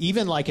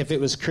even like if it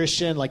was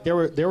Christian, like there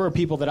were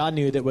people that I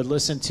knew that would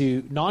listen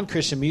to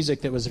non-Christian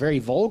music that was very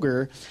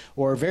vulgar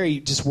or very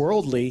just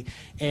worldly,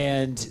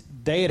 and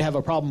they'd have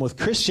a problem with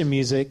Christian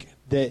music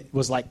that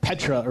was like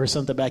Petra or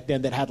something back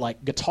then that had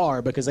like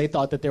guitar, because they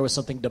thought that there was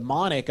something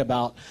demonic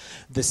about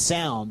the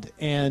sound.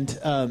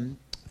 And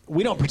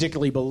we don't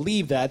particularly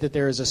believe that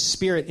there is a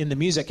spirit in the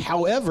music.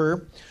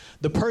 However,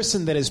 the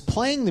person that is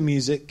playing the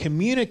music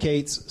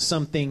communicates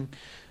something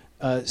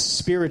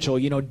spiritual.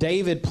 You know,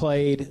 David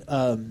played,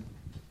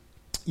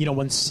 you know,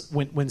 when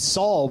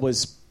Saul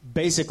was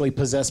basically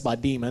possessed by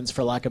demons,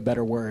 for lack of a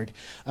better word.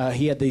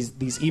 He had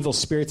these evil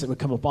spirits that would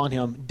come upon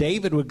him.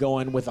 David would go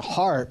in with a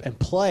harp and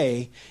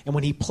play, and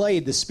when he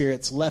played, the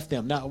spirits left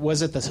him. Now,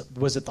 was it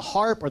the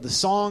harp or the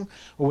song,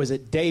 or was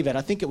it David?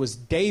 I think it was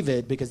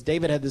David, because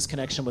David had this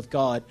connection with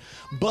God.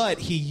 But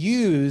he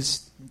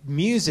used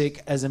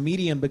music as a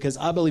medium, because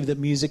I believe that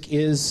music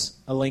is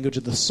a language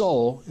of the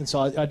soul, and so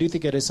I do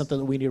think it is something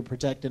that we need to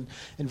protect and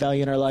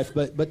value in our life.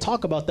 But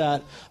talk about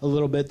that a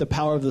little bit, the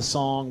power of the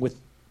song with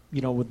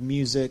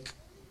music.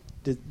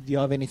 Do you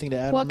have anything to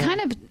add? Well,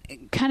 kind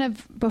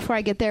of before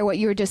I get there, what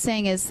you were just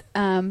saying is,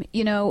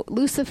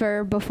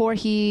 Lucifer, before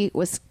he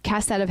was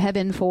cast out of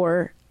heaven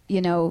for,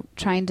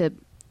 trying to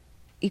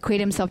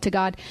equate himself to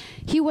God,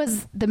 he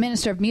was the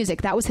minister of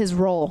music. That was his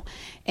role.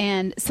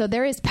 And so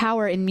there is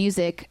power in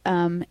music.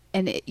 And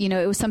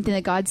it was something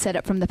that God set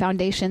up from the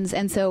foundations.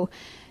 And so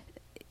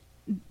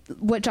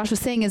what Josh was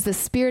saying is the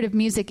spirit of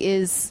music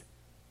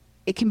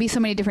it can be so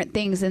many different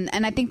things. And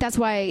I think that's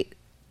why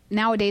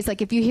nowadays,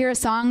 like if you hear a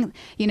song,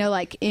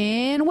 like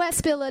in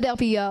West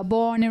Philadelphia,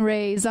 born and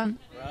raised on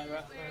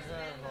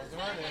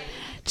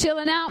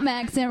chilling out,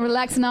 Max, and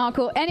relaxing, all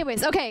cool.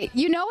 Anyways, okay,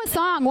 a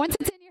song once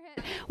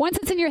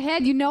it's in your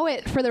head, you know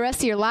it for the rest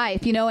of your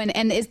life,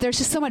 and there's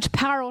just so much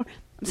power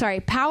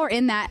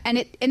in that, and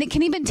it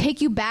can even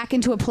take you back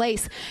into a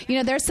place.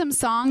 There's some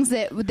songs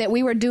that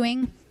we were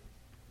doing.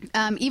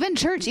 Even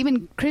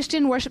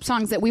Christian worship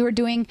songs that we were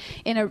doing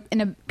in a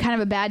kind of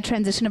a bad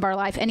transition of our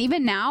life, and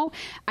even now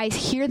I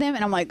hear them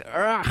and I'm like,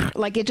 ugh,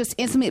 like it just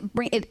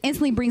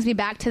instantly brings me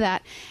back to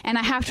that. And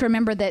I have to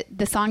remember that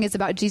the song is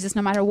about Jesus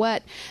no matter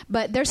what.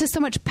 But there's just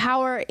so much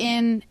power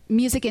in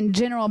music in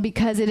general,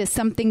 because it is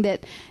something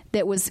that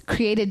was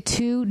created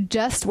to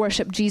just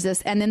worship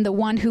Jesus, and then the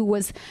one who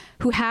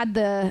had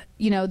the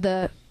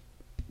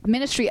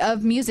ministry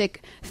of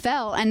music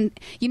fell. And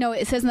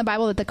it says in the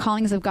Bible that the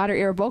callings of God are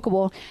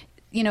irrevocable.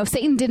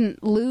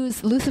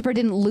 Lucifer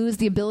didn't lose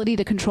the ability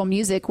to control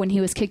music when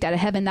he was kicked out of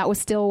heaven. That was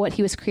still what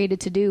he was created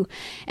to do.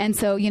 And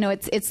so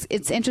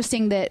it's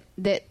interesting that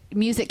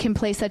music can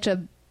play such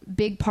a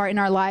big part in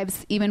our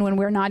lives, even when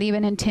we're not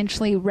even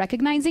intentionally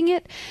recognizing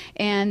it.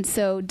 And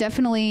so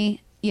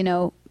definitely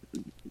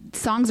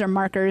songs are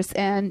markers,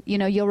 and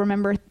you'll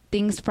remember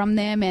things from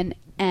them,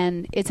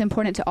 and it's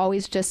important to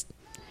always just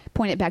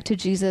point it back to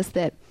Jesus,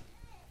 that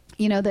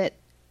that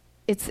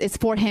it's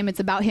for him, it's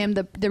about him.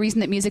 The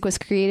reason that music was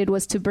created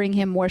was to bring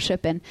him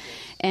worship,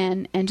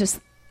 and just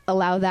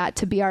allow that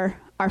to be our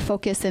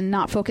focus, and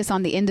not focus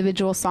on the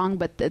individual song,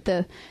 but that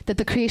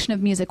the creation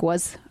of music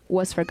was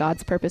for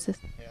God's purposes.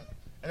 Yeah.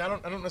 And I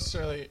don't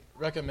necessarily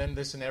recommend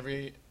this in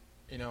every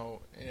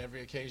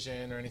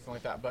occasion or anything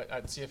like that, but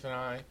at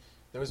CFNI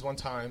there was one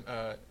time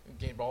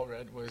Gabe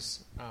Allred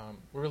was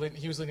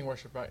he was leading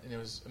worship, right, and it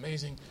was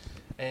amazing.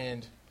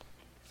 And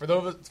for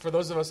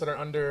those of us that are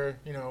under,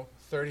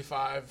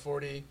 35,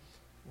 40,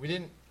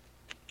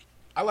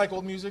 I like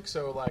old music,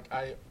 so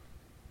I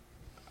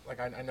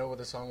know what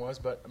the song was,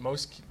 but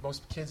most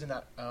kids in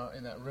that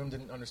room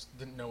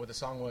didn't know what the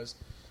song was.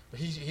 But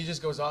he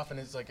just goes off, and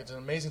it's an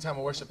amazing time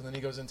of worship, and then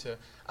he goes into,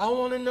 I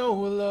want to know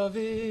what love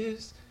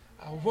is,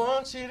 I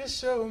want you to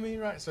show me,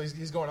 right? So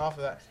he's going off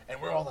of that, and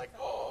we're all like,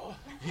 oh,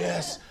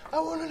 yes, I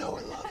want to know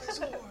what love is,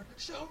 Lord,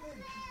 show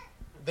me.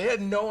 They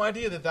had no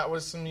idea that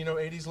was some,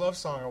 80s love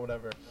song or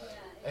whatever.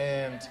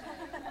 And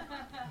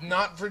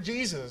not for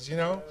Jesus,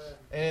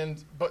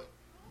 but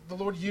the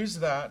Lord used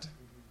that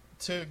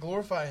to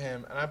glorify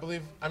him. And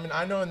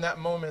I know in that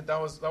moment, that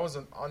was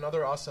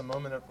another awesome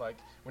moment of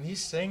when he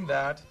sang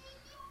that,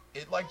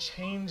 it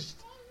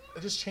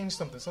just changed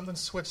something. Something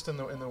switched in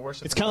the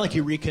worship. It's kind of like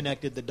he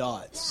reconnected the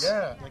dots.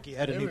 Yeah. Like he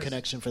had a new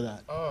connection for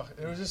that. Oh,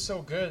 it was just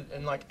so good.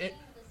 And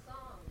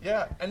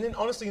yeah, and then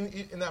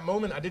honestly, in that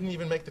moment, I didn't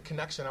even make the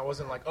connection. I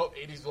wasn't like, oh,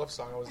 80s love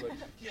song. I was like,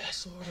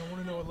 yes, Lord, I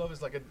want to know what love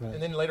is like. Right.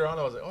 And then later on,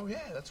 I was like, oh,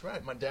 yeah, that's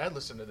right. My dad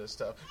listened to this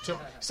stuff.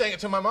 Saying it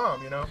to my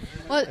mom,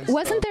 Well,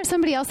 wasn't there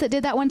somebody else that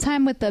did that one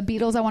time with the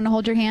Beatles, I Want to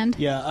Hold Your Hand?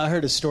 Yeah, I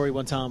heard a story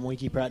one time.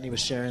 Winky Pratney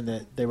was sharing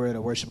that they were at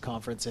a worship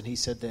conference, and he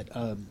said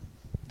that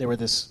they were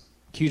this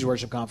huge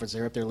worship conference. They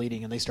were up there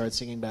leading, and they started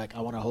singing back,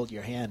 I Want to Hold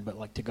Your Hand,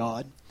 but to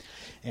God.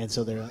 And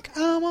so they're like,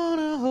 I want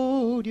to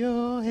hold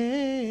your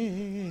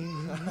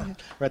hand.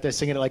 Right there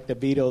singing it like the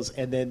Beatles.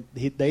 And then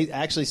they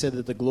actually said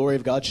that the glory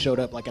of God showed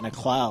up in a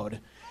cloud.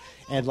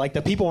 And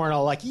the people weren't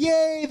all like,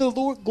 yay, the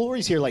Lord,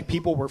 glory's here.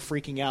 People were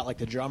freaking out.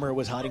 The drummer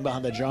was hiding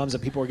behind the drums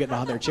and people were getting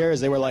behind their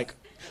chairs. They were like,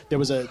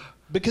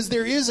 because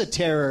there is a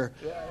terror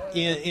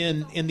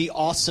in the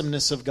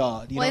awesomeness of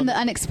God. In the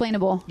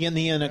unexplainable. In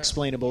the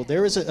unexplainable.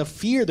 There is a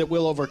fear that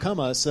will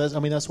overcome us.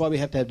 That's why we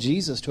have to have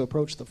Jesus to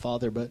approach the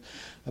Father. But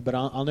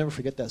I'll never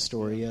forget that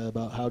story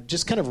about how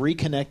just kind of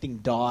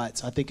reconnecting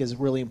dots, I think, is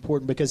really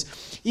important. Because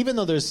even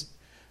though the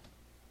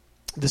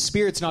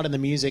Spirit's not in the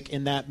music,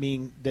 in that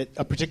meaning that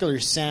a particular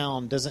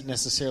sound doesn't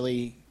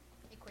necessarily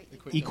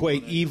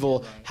equate evil.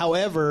 Right.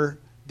 However,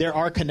 there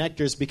are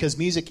connectors, because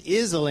music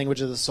is the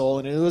language of the soul,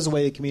 and it is a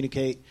way to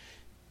communicate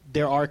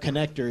there are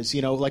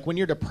connectors. Like when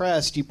you're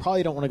depressed, you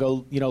probably don't want to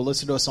go,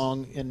 listen to a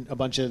song in a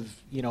bunch of,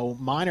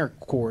 minor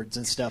chords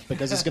and stuff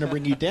because it's going to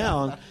bring you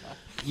down.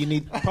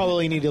 You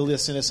probably need to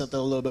listen to something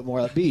a little bit more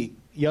upbeat.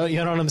 You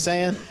know what I'm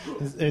saying?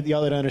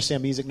 Y'all that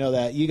understand music know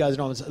that. You guys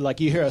know,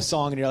 like, you hear a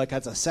song and you're like,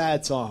 that's a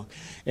sad song.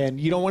 And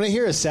you don't want to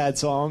hear a sad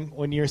song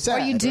when you're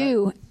sad. Or you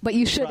do, but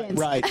you shouldn't.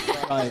 Right.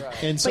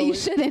 And so but you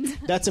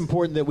shouldn't. That's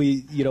important that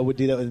we, would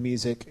do that with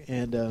music.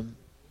 And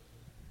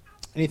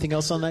anything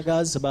else on that,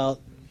 guys,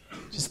 about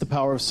just the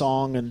power of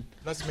song? And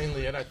that's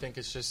mainly it. I think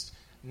it's just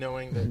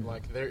knowing that,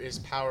 like, there is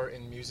power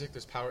in music.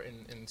 There's power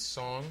in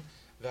song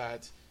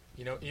that,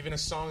 even a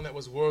song that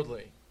was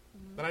worldly,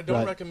 that I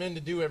don't recommend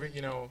to do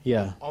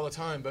all the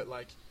time, but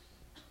like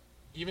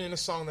even in a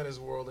song that is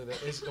worldly,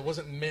 that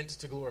wasn't meant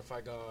to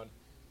glorify God,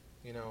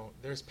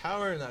 there's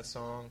power in that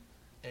song,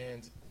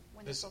 and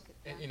when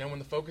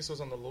the focus was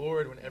on the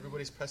Lord, when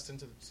everybody's pressed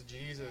into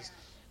Jesus,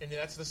 and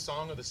that's the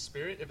song of the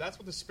Spirit. If that's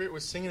what the Spirit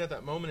was singing at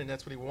that moment, and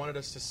that's what He wanted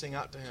us to sing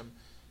out to Him,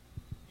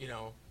 He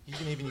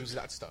can even use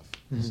that stuff.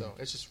 Mm-hmm. So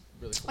it's just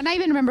really cool. And I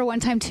even remember one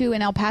time too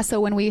in El Paso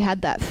when we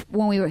had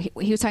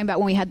he was talking about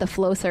when we had the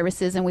flow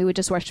services and we would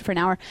just worship for an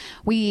hour.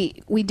 We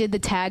did the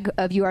tag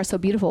of "You Are So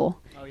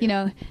Beautiful." Oh,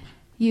 yeah.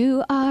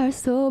 You are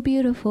so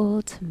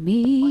beautiful to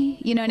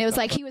me. And it was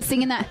like he was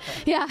singing that.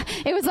 Yeah,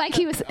 it was like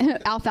he was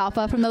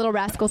Alfalfa from the Little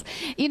Rascals.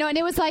 And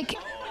it was like.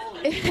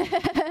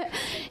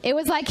 It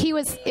was like he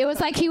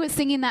was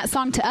singing that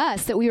song to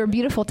us, that we were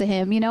beautiful to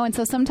him. And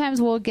so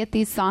sometimes we'll get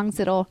these songs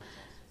that'll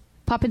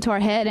pop into our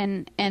head,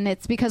 and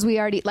it's because we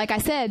already, like I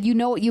said,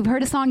 you've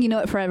heard a song,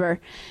 it forever,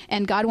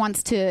 and God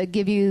wants to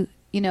give you,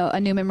 a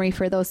new memory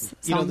for those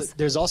songs.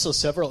 There's also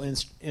several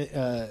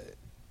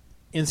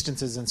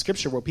instances in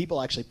Scripture where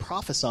people actually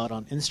prophesied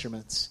on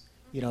instruments,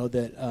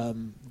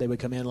 that they would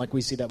come in, like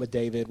we see that with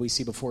David. We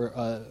see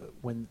before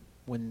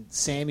when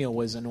Samuel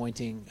was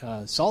anointing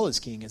Saul as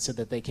king, it said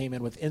that they came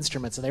in with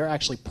instruments and they were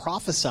actually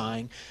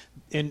prophesying.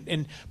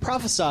 And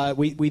prophesy,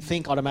 we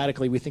think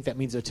automatically, we think that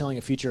means they're telling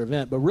a future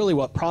event. But really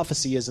what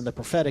prophecy is in the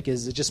prophetic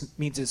is it just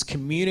means it's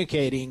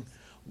communicating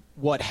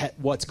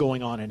what's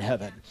going on in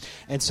heaven.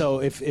 And so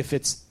if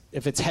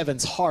it's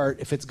heaven's heart,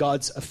 if it's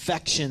God's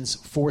affections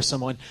for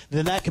someone,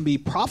 then that can be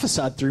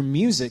prophesied through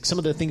music. Some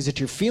of the things that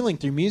you're feeling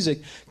through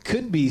music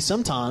could be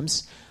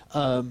sometimes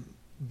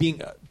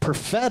being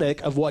prophetic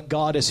of what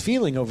God is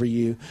feeling over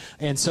you.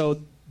 And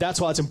so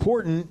that's why it's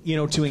important,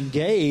 to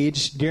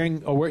engage during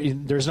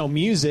there's no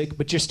music,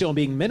 but you're still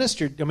being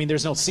ministered. I mean,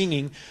 there's no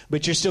singing,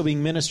 but you're still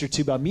being ministered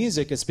to by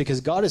music. It's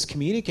because God is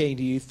communicating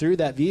to you through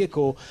that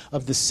vehicle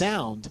of the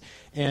sound.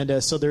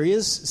 And so there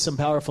is some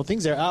powerful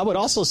things there. I would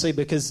also say,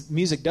 because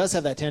music does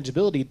have that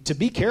tangibility, to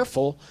be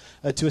careful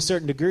to a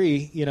certain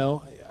degree.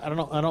 I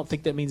don't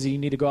think that means that you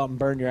need to go out and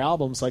burn your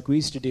albums like we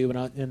used to do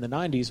in the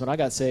 90s when I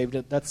got saved.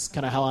 That's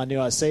kind of how I knew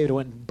I was saved. I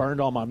went and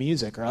burned all my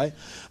music, right?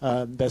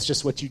 That's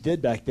just what you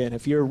did back then.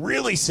 If you're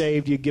really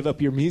saved, you give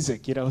up your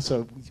music,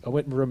 So I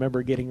wouldn't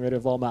remember getting rid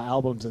of all my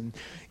albums and,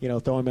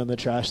 throwing them in the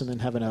trash and then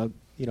having a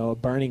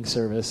burning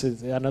service.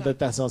 I know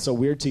that sounds so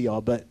weird to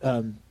y'all, but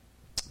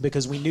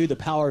because we knew the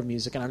power of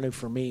music, and I knew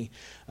for me,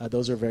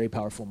 those are very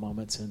powerful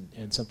moments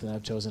and something that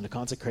I've chosen to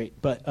consecrate.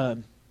 But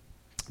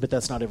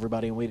that's not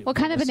everybody. And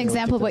kind of an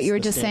example of what you were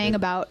just saying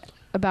about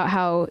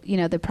how,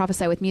 the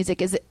prophesy with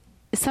music is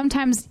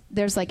sometimes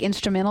there's like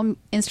instrumental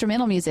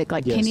music,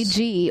 like Kenny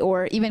G,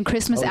 or even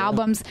Christmas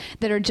albums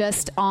that are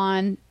just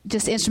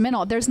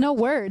instrumental. There's no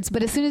words,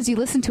 but as soon as you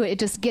listen to it, it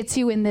just gets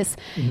you in this,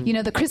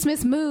 the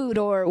Christmas mood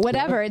or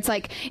whatever. Right. It's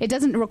like, it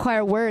doesn't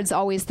require words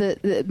always.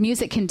 The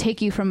music can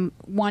take you from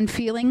one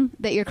feeling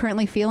that you're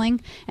currently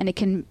feeling, and it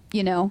can,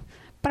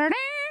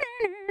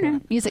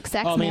 music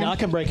sex. I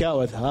can break out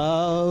with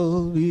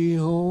 "I'll be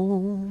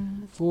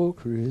home for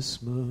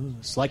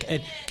Christmas,"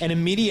 and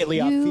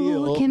immediately I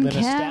feel the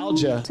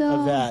nostalgia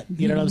of that.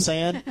 You know what I'm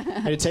saying?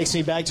 And it takes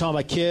me back to I'm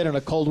a kid on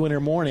a cold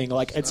winter morning.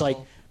 Like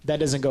that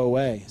doesn't go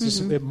away. It's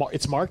just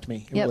it's marked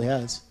me. It really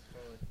has.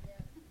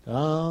 I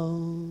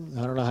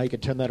don't know how you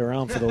could turn that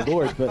around for the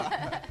Lord,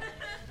 but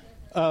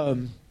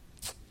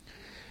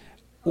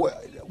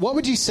what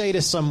would you say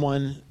to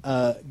someone,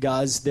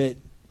 guys, that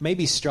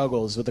maybe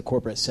struggles with the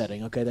corporate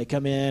setting? Okay, they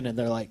come in and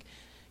they're like,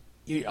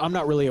 I'm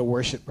not really a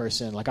worship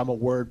person, like I'm a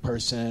word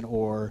person,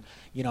 or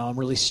I'm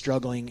really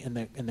struggling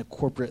in the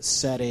corporate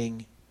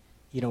setting,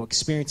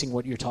 experiencing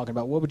what you're talking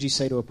about. What would you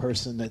say to a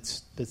person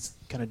that's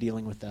kind of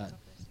dealing with that?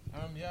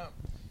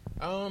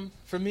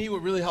 For me,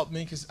 what really helped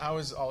me, because I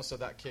was also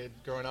that kid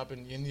growing up,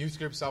 and in youth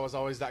groups I was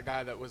always that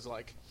guy that was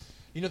like,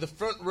 the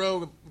front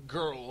row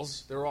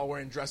girls, they were all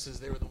wearing dresses,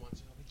 they were the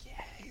ones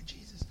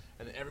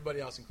and everybody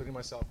else, including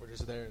myself, were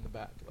just there in the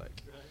back,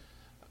 like,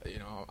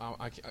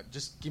 I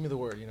just give me the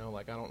word,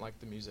 like I don't like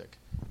the music,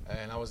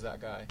 and I was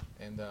that guy.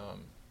 And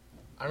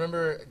I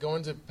remember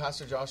going to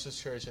Pastor Josh's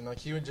church, and like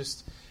he would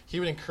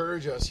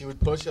encourage us, he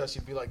would push us,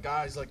 he'd be like,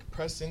 guys, like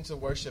press into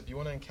worship. You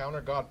want to encounter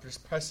God,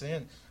 just press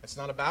in. It's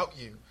not about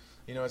you.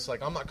 It's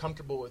like, I'm not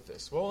comfortable with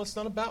this. Well, it's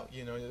not about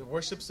you.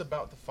 Worship's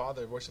about the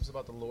Father. Worship's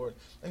about the Lord.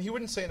 And he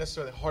wouldn't say it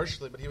necessarily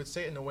harshly, but he would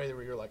say it in a way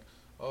where you're like,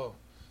 oh.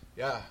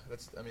 yeah,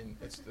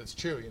 it's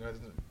true. You know,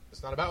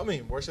 it's not about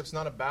me. Worship's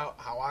not about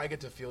how I get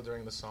to feel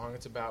during the song.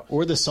 It's about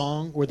or the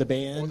song, or the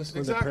band,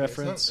 exactly. or the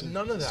preference.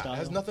 None of that. Style. It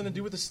has nothing to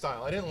do with the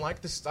style. I didn't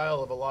like the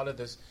style of a lot of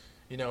this,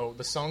 you know,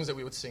 the songs that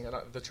we would sing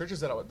at the churches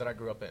that I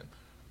grew up in.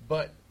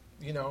 But,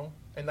 you know,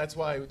 and that's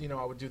why, you know,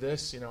 I would do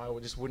this. You know, I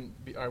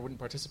wouldn't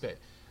participate.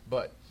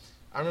 But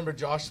I remember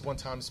Josh one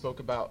time spoke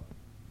about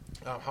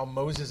how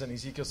Moses in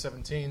Ezekiel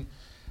 17,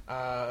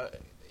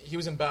 he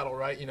was in battle,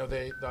 right? You know,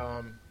 the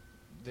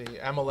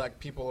Amalek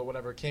people or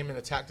whatever came and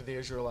attacked the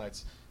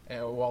Israelites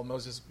while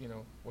Moses, you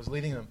know, was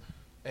leading them.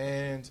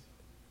 And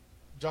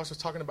Josh was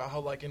talking about how,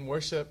 like, in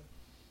worship,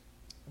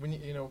 we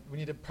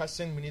need to press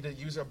in, we need to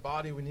use our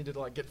body, we need to,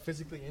 like, get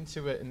physically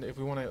into it, and if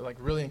we want to, like,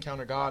 really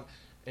encounter God.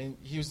 And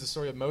he used the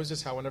story of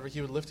Moses, how whenever he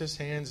would lift his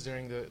hands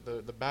during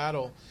the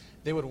battle,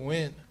 they would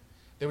win.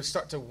 They would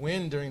start to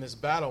win during this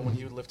battle when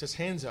he would lift his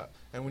hands up.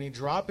 And when he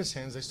dropped his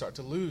hands, they start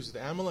to lose. The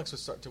Amaleks would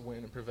start to win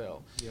and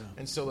prevail. Yeah.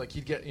 And so, like,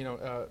 he'd get, you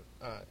know,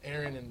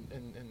 Aaron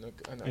and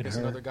I guess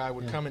another guy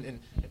would come and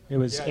it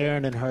was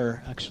Aaron and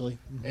her, actually.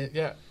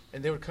 And,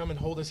 and they would come and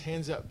hold his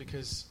hands up,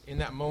 because in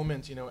that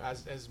moment, you know,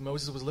 as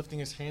Moses was lifting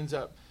his hands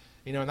up,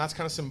 you know, and that's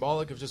kind of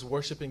symbolic of just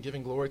worshiping,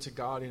 giving glory to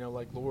God, you know,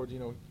 like, Lord, you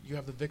know, you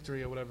have the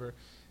victory or whatever.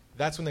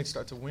 That's when they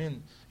start to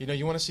win. You know,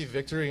 you want to see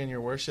victory in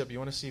your worship. You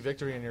want to see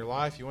victory in your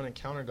life. You want to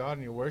encounter God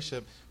in your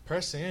worship.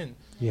 Press in.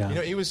 Yeah. You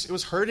know, it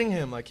was hurting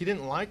him. Like, he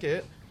didn't like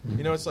it.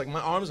 You know, it's like, my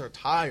arms are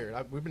tired.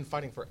 We've been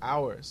fighting for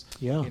hours.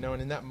 Yeah. You know,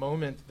 and in that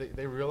moment,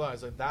 they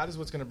realize that is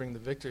what's going to bring the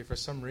victory. For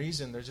some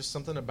reason, there's just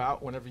something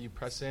about whenever you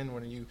press in,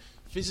 when you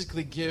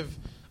physically give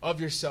of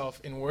yourself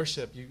in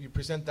worship, you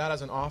present that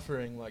as an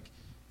offering. Like,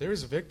 there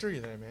is victory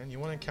there, man. You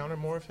want to encounter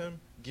more of him?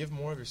 Give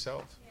more of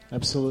yourself.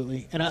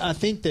 Absolutely. And I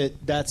think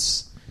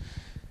that's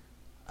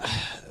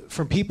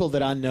from people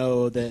that I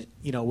know that,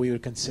 you know, we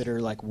would consider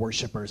like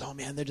worshipers. Oh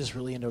man, they're just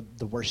really into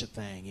the worship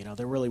thing. You know,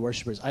 they're really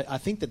worshipers. I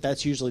think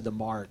that's usually the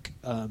mark,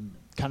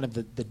 kind of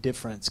the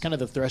difference, kind of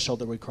the threshold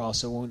that we cross.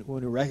 So when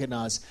we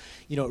recognize,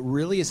 you know, it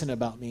really isn't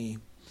about me.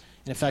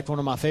 And in fact, one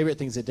of my favorite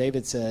things that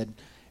David said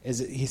is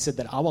that he said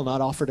that I will not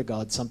offer to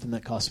God something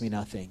that costs me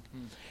nothing.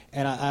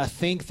 And I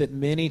think that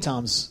many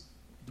times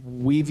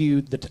we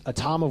view a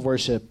time of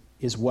worship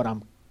is what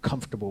I'm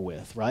comfortable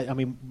with, right? I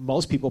mean,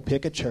 most people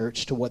pick a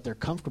church to what they're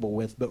comfortable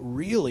with, but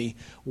really,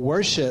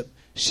 worship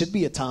should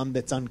be a time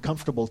that's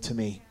uncomfortable to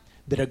me,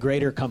 that a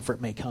greater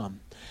comfort may come.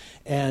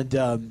 And,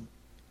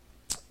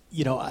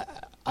 you know,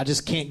 I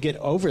just can't get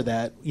over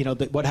that. You know,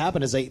 what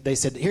happened is they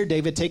said, here,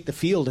 David, take the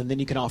field, and then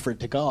you can offer it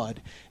to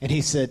God. And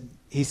he said,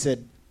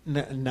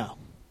 no,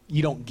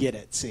 you don't get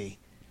it, see.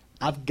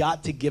 I've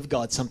got to give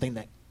God something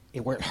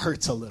where it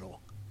hurts a little.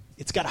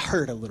 It's got to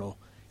hurt a little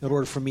in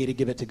order for me to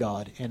give it to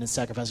God and a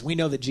sacrifice. We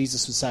know that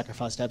Jesus was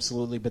sacrificed,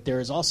 absolutely, but there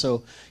is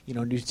also, you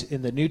know,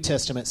 in the New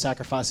Testament,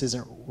 sacrifice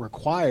isn't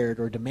required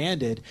or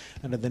demanded.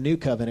 Under the New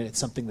Covenant, it's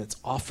something that's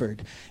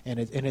offered, and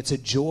it's a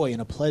joy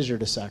and a pleasure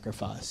to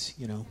sacrifice,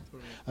 you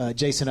know.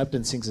 Jason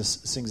Upton sings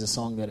a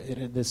song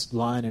this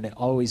line, and it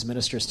always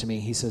ministers to me.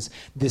 He says,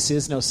 "This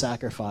is no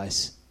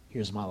sacrifice,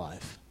 here's my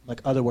life."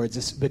 Like, other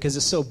words, because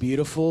it's so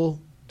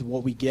beautiful,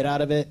 what we get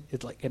out of it,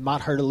 it's like, it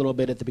might hurt a little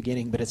bit at the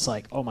beginning, but it's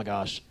like, oh my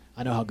gosh,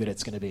 I know how good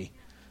it's going to be.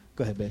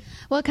 Go ahead, babe.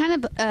 Well,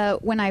 kind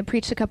of when I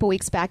preached a couple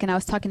weeks back, and I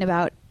was talking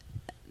about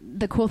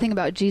the cool thing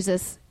about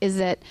Jesus is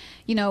that,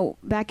 you know,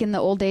 back in the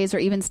old days, or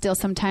even still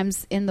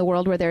sometimes in the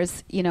world where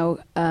there's, you know,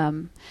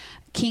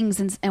 kings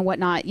and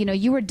whatnot, you know,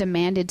 you were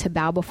demanded to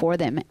bow before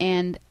them.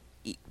 And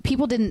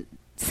people didn't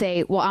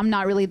say, well, I'm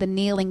not really the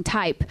kneeling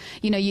type,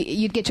 you know,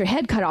 you'd get your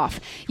head cut off,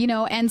 you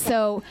know. And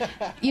so,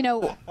 you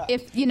know,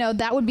 if, you know,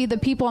 that would be the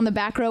people on the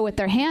back row with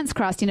their hands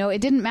crossed, you know, it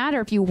didn't matter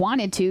if you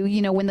wanted to,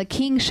 you know, when the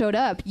king showed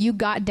up, you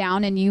got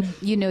down and you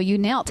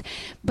knelt.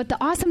 But the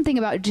awesome thing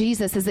about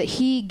Jesus is that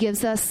he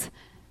gives us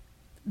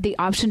the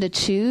option to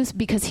choose,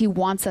 because he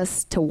wants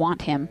us to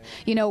want him.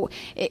 You know,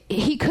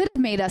 he could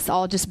have made us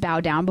all just bow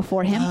down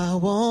before him. I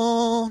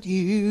want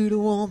you to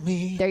want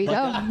me. There you go.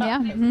 Yeah.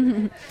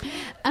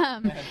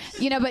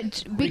 You know, but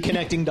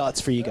reconnecting dots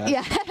for you guys.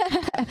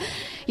 Yeah.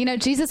 You know,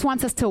 Jesus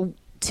wants us to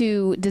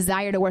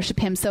desire to worship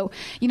him. So,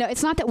 you know,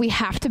 it's not that we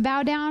have to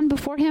bow down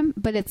before him,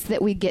 but it's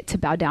that we get to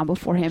bow down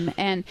before him,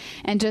 and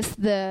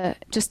just the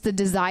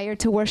desire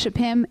to worship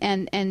him.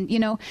 And you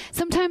know,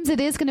 sometimes it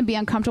is going to be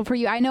uncomfortable for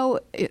you. I know,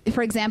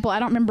 for example, I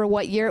don't remember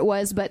what year it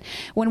was, but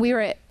when we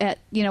were at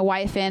you know,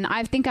 YFN,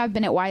 I think I've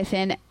been at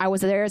YFN. I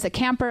was there as a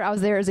camper. I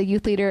was there as a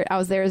youth leader. I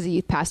was there as a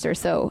youth pastor.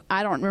 So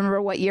I don't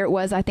remember what year it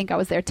was. I think I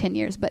was there 10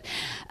 years, but,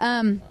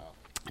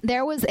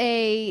 there was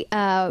a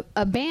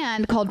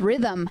band called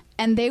Rhythm,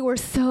 and they were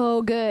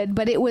so good.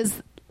 But it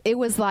was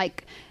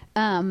like,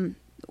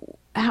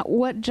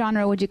 what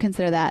genre would you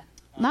consider that?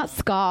 Not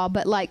ska,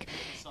 but like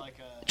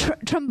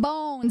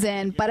trombones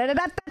and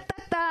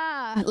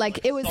ba-da-da-da-da-da.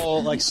 Like, it was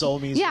like soul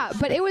music. Yeah,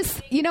 but it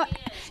was, you know,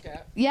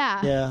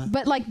 yeah.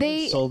 But like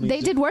they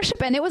did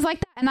worship, and it was like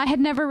And I had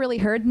never really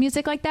heard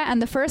music like that.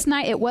 And the first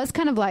night it was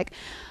kind of like,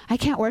 I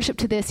can't worship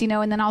to this,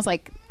 and then I was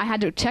like, I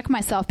had to check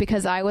myself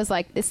because I was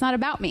like, it's not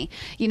about me,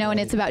 and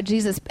it's about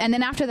Jesus. And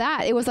then after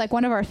that, it was like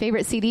one of our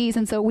favorite CDs.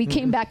 And so we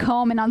came back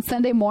home, and on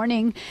Sunday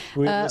morning,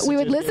 we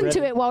would listen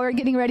to it while we were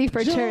getting ready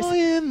for church. Joy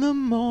in the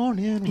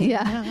morning.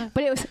 Yeah.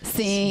 But it was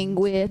sing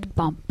with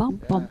bum,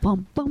 bum, bum,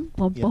 bum, bum,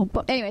 bum, bum,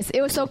 bum. Anyways,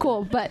 it was so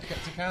cool. But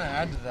to kind of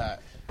add to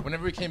that,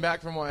 whenever we came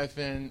back from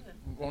YFN,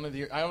 one of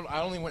the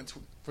I only went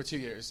for 2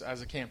 years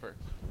as a camper.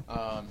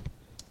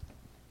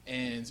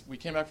 And we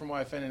came back from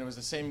YFN, and it was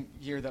the same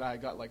year that I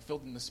got like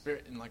filled in the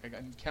Spirit and like I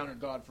encountered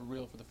God for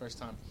real for the first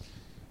time.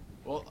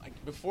 Well,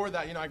 like, before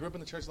that, I grew up in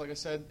the church, like I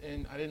said,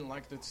 and I didn't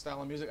like the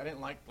style of music. I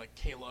didn't like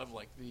K-Love,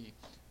 like the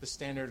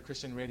standard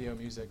Christian radio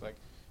music, like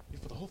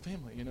for the whole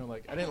family,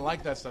 like I didn't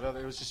like that stuff.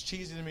 It was just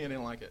cheesy to me. I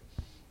didn't like it,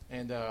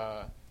 and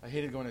I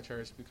hated going to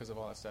church because of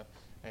all that stuff,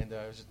 and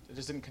it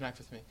just didn't connect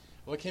with me.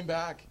 Well, I came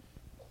back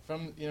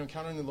from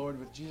encountering the Lord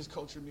with Jesus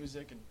culture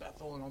music and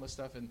Bethel and all this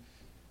stuff, and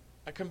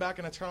I come back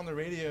and I turn on the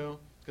radio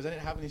because I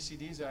didn't have any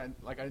CDs.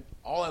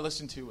 All I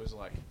listened to was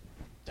like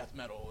death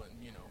metal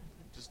and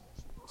just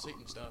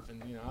Satan stuff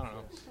and I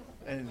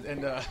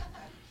don't know,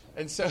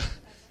 and so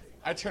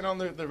I turn on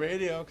the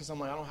radio because I'm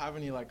like, I don't have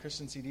any like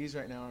Christian CDs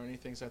right now or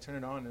anything. So I turn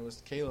it on and it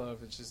was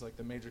K-Love, which is like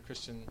the major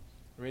Christian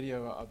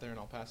radio out there in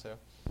El Paso,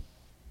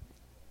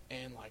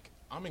 and like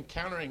I'm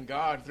encountering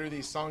God through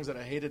these songs that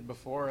I hated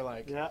before,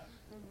 like. Yeah.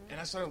 And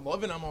I started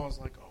loving them. I was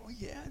like, oh,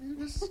 yeah, dude,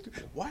 this is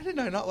good. Why did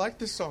I not like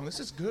this song? This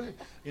is good.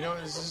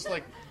 It's just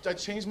like I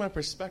changed my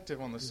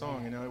perspective on the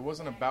song. It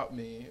wasn't about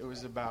me. It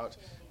was about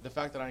the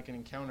fact that I can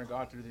encounter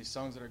God through these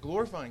songs that are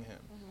glorifying Him.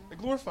 They're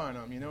glorifying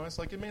Him, It's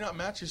like it may not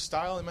match your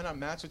style. It may not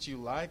match what you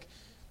like.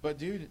 But,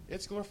 dude,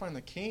 it's glorifying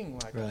the King.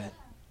 Like,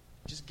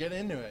 just get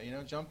into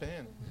it, jump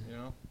in,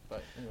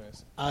 But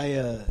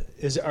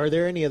anyways, are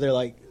there any other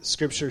like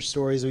scripture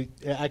stories?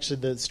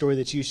 Actually, the story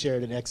that you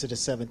shared in Exodus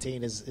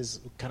 17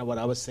 is kind of what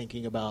I was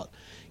thinking about,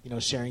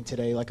 sharing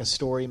today. Like a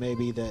story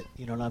maybe that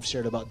and I've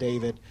shared about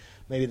David,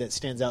 maybe that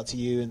stands out to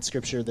you in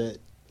scripture that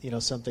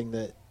something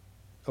that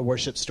a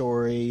worship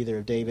story either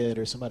of David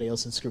or somebody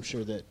else in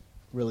scripture that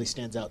really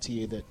stands out to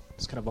you that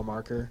is kind of a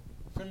marker.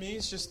 For me,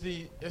 it's just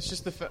the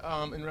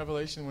in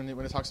Revelation when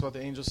it talks about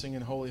the angels singing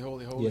holy,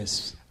 holy, holy.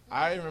 Yes.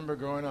 I remember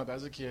growing up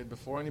as a kid,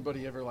 before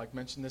anybody ever like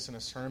mentioned this in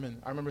a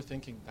sermon, I remember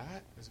thinking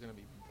that is going to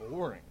be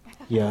boring.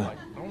 Yeah. Like,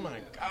 oh my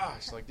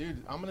gosh, like,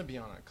 dude, I'm going to be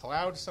on a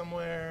cloud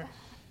somewhere,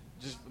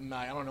 just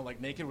I don't know,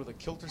 like naked with a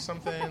kilt or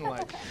something.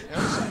 Like, and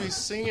I'm just going to be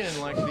singing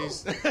like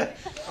these. I'm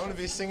going to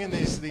be singing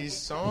these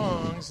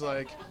songs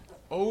like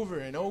over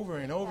and over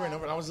and over and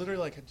over. And I was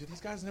literally like, do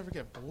these guys never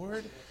get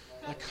bored?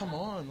 Like, come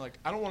on, like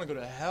I don't want to go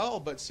to hell,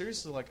 but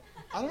seriously, like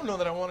I don't know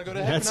that I want to go to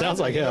heaven. That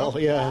sounds like hell,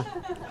 yeah.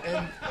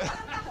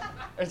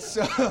 And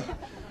so,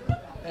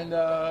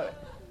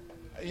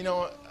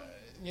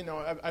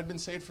 I've been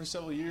saved for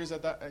several years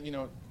at that,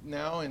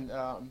 now, and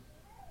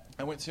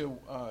I went to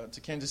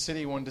Kansas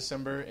City one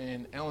December,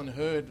 and Alan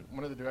Hood,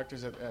 one of the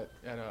directors at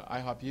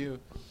IHOP U,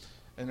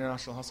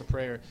 International House of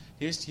Prayer,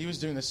 he was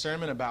doing the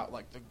sermon about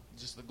like the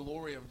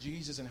glory of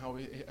Jesus and how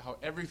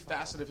every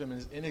facet of Him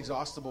is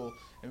inexhaustible,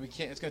 and it's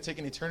going to take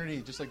an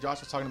eternity, just like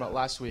Josh was talking about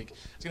last week.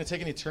 It's going to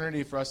take an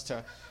eternity for us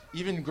to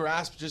even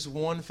grasp just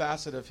one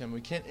facet of Him.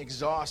 We can't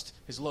exhaust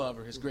His love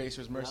or His grace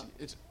or His mercy.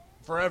 Yeah. It's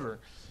forever.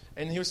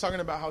 And he was talking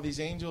about how these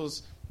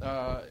angels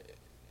have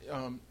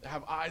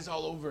eyes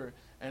all over,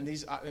 and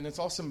and it's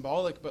all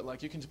symbolic, but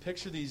like you can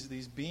picture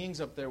these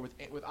beings up there with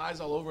eyes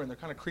all over, and they're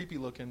kind of creepy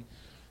looking,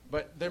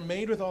 but they're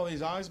made with all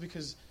these eyes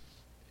because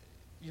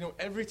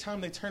every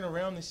time they turn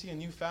around, they see a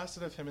new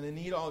facet of Him, and they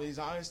need all these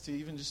eyes to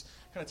even just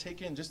kind of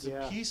take in just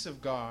a piece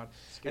of God.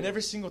 And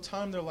every single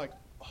time they're like,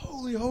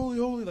 holy, holy,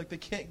 holy, like they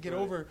can't get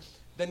over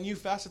that new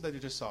facet that they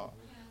just saw.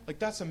 Like,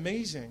 that's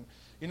amazing.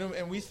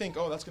 And we think,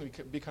 oh, that's going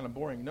to be kind of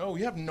boring. No,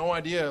 we have no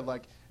idea,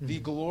 like, the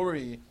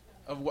glory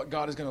of what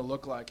God is going to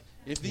look like.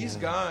 If these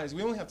guys,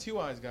 we only have two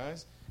eyes,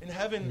 guys. In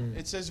heaven,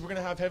 it says we're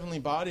going to have heavenly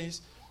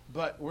bodies,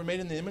 but we're made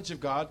in the image of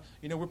God.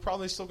 We're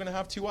probably still going to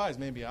have two eyes,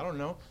 maybe. I don't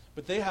know.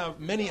 But they have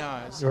many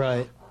eyes.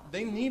 Right.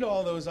 They need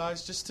all those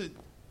eyes just to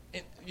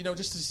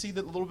see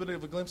that little bit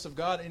of a glimpse of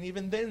God. And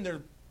even then,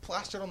 they're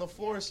plastered on the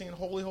floor singing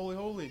holy, holy,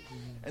 holy.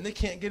 And they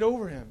can't get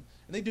over Him.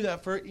 And they do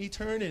that for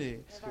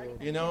eternity.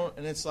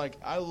 And it's like,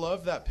 I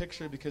love that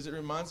picture because it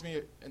reminds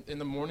me in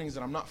the mornings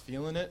that I'm not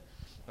feeling it.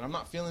 And I'm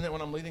not feeling it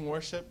when I'm leading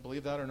worship,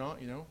 believe that or not.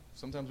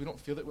 Sometimes we don't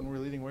feel it when we're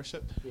leading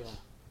worship. Yeah.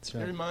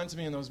 Right. It reminds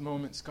me in those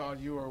moments, God,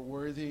 you are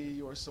worthy,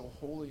 you are so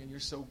holy, and you're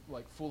so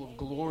like full of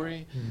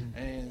glory,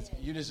 and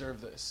you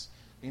deserve this,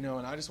 and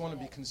I just want to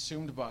be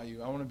consumed by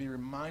you. I want to be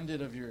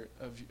reminded of your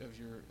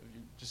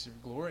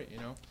glory,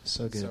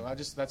 So good.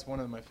 So that's one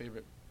of my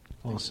favorite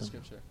things in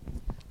Scripture.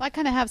 Well, I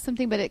kind of have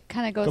something, but it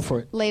kind of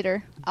goes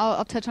later.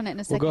 I'll touch on it in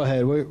a second. Well, go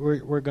ahead.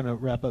 We're going to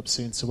wrap up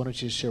soon, so why don't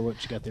you share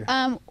what you got there?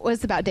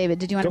 Was about David.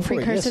 Did you want to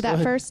precursor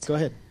that first? Go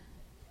ahead.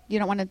 You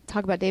don't want to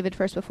talk about David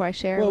first before I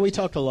share? Well, we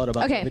talked a lot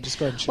about David. Just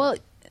go ahead and share. Well,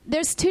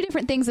 there's two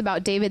different things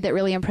about David that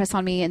really impress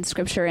on me in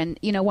Scripture, and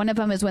one of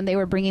them is when they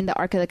were bringing the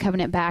Ark of the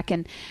Covenant back,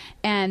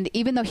 and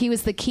even though he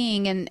was the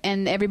king,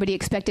 and everybody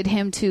expected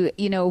him to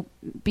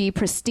be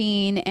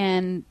pristine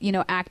and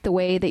act the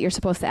way that you're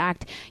supposed to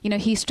act,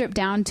 he stripped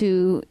down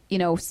to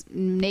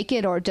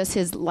naked or just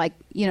his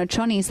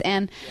chonis,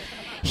 and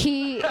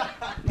he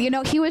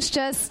he was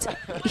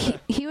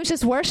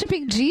just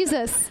worshiping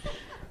Jesus.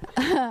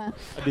 I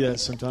do that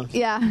sometimes.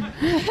 Yeah.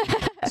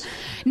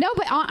 No,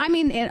 but I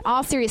mean, in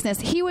all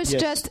seriousness, he was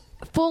just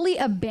fully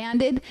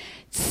abandoned,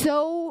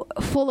 so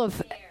full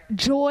of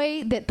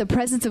joy that the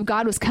presence of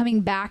God was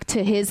coming back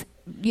to his,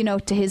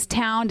 to his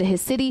town, to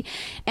his city.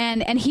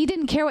 And he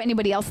didn't care what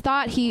anybody else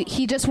thought.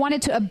 He just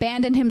wanted to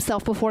abandon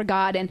himself before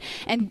God.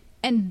 And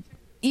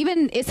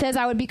even it says,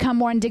 I would become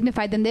more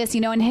undignified than this,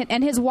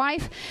 and his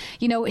wife,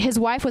 his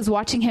wife was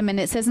watching him, and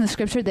it says in the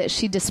Scripture that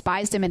she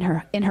despised him in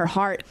her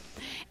heart.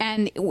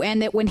 And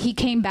that when he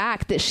came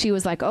back, that she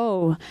was like,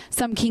 oh,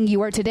 some king you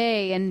are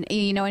today. And,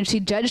 and she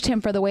judged him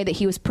for the way that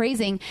he was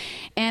praising.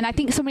 And I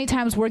think so many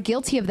times we're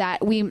guilty of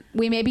that. We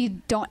maybe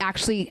don't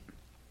actually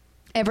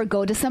ever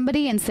go to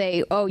somebody and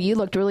say, oh, you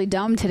looked really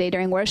dumb today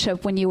during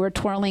worship when you were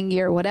twirling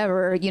your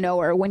whatever,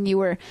 or when you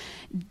were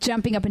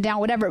jumping up and down,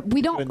 whatever. The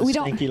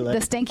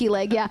stanky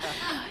leg. Yeah.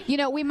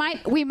 We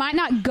might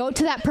not go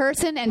to that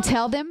person and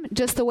tell them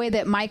just the way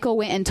that Michal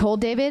went and told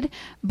David,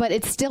 but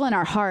it's still in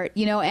our heart,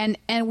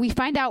 and we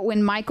find out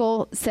when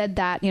Michal said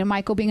that,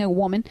 Michal being a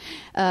woman,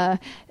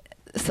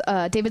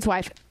 David's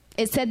wife,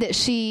 it said that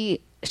she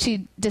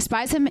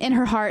despised him in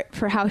her heart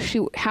for how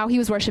he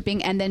was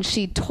worshiping, and then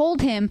she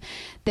told him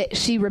that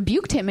she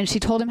rebuked him, and she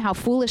told him how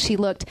foolish he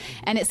looked,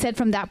 and it said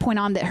from that point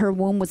on that her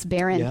womb was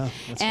barren. Yeah,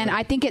 and right.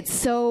 I think it's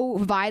so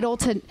vital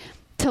to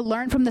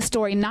learn from the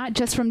story, not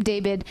just from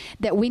David,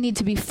 that we need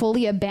to be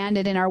fully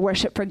abandoned in our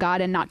worship for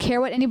God and not care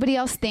what anybody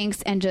else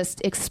thinks, and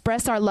just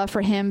express our love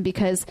for him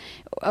because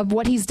of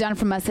what he's done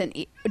for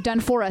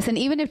us. And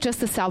even if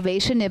just the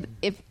salvation,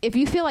 if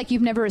you feel like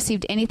you've never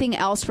received anything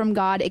else from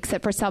God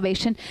except for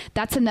salvation,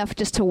 that's enough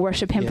just to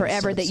worship him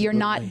forever, that you're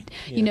not,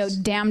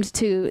 damned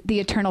to the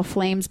eternal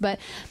flames. But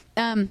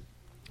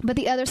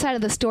the other side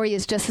of the story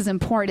is just as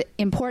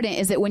important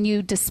is that when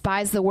you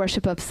despise the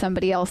worship of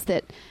somebody else,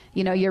 that,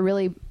 you're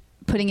really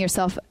putting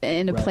yourself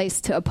in a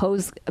place to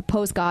oppose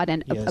God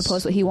and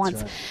oppose what he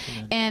wants.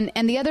 Right.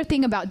 And the other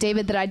thing about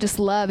David that I just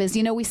love is,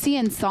 we see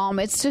in Psalm,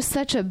 it's just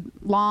such a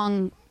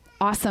long,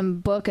 awesome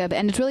book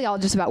and it's really all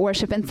just about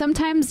worship. And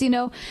sometimes,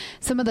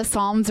 some of the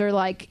Psalms are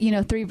like,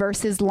 3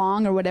 verses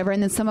long or whatever.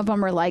 And then some of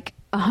them are like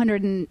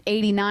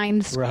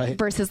 189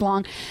 verses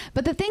long.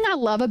 But the thing I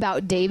love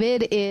about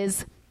David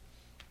is,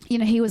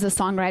 he was a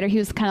songwriter. He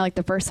was kind of like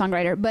the first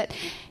songwriter, but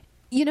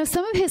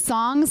some of his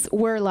songs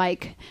were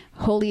like,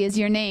 holy is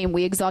your name,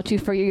 we exalt you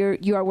for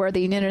you are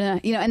worthy, and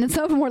then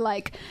some of them were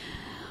like,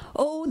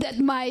 oh, that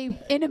my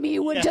enemy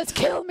would just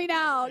kill me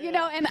now,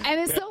 and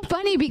it's so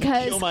funny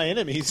because kill my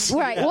enemies.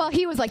 Right. Yeah. Well,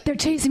 he was like, they're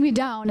chasing me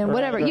down and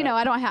whatever,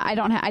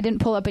 I didn't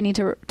pull up any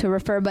to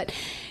refer, but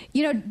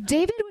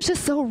David was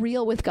just so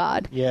real with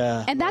God.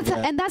 Yeah. And that's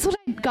what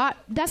I got.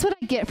 That's what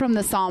I get from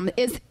the Psalm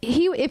is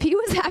if he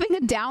was having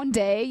a down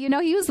day,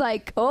 he was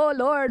like, oh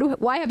Lord,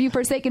 why have you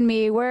forsaken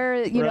me?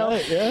 Where,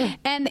 yeah.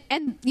 and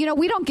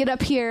we don't get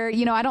up here,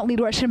 I don't lead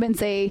worship and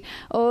say,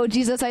 oh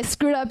Jesus, I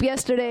screwed up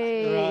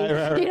yesterday.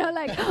 Right.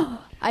 Like, oh,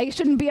 I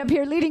shouldn't be up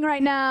here leading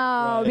right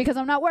now because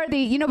I'm not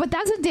worthy, but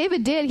that's what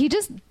David did. He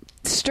just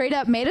straight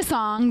up made a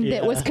song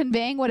that was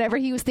conveying whatever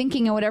he was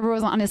thinking and whatever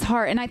was on his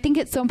heart. And I think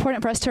it's so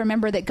important for us to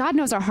remember that God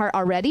knows our heart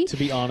already. To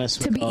be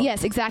honest with God.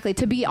 Yes, exactly.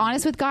 To be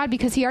honest with God,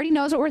 because he already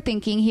knows what we're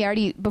thinking.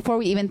 Before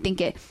we even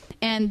think it.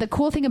 And the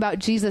cool thing about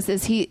Jesus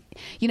is he,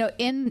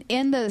 in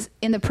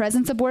the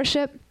presence of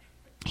worship,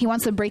 he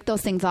wants to break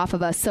those things off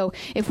of us. So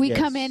if we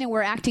come in and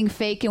we're acting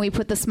fake and we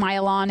put the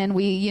smile on and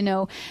we,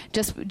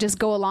 just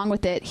go along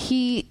with it,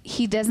 he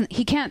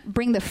can't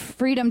bring the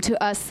freedom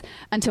to us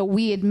until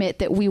we admit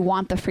that we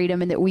want the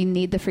freedom and that we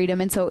need the freedom.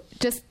 And so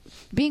just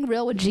being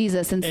real with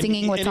Jesus and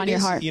singing what's on your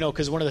heart.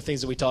 Because one of the things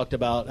that we talked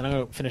about, and I'm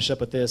going to finish up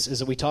with this, is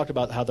that we talked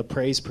about how the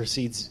praise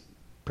precedes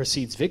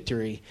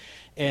victory.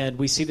 And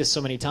we see this so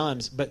many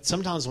times, but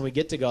sometimes when we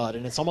get to God,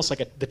 and it's almost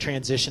like the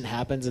transition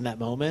happens in that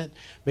moment,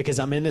 because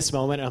I'm in this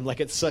moment, and I'm like,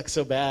 it sucks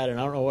so bad, and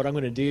I don't know what I'm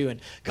going to do. And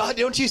God,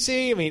 don't you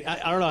see? I mean,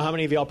 I don't know how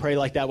many of y'all pray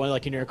like that when,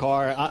 like, in your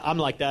car. I'm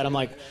like that. I'm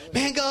like,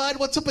 man, God,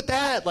 what's up with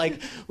that? Like,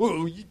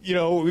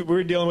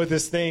 we're dealing with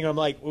this thing. I'm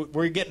like,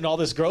 we're getting all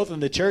this growth in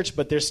the church,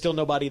 but there's still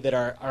nobody that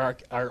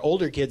our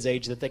older kids'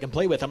 age that they can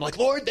play with. I'm like,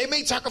 Lord, they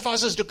made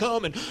sacrifices to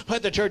come and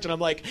plant the church,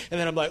 and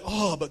then I'm like,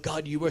 oh, but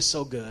God, you were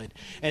so good,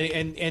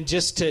 and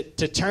just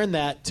to turn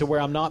that to where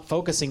I'm not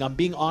focusing, I'm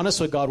being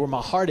honest with God where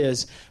my heart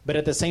is, but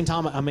at the same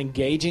time I'm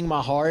engaging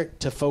my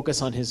heart to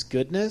focus on his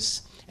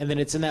goodness. And then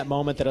it's in that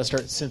moment that I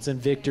start sensing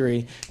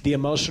victory, the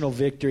emotional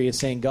victory of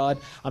saying, God,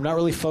 I'm not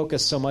really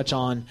focused so much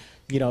on,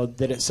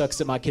 that it sucks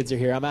that my kids are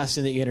here. I'm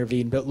asking that you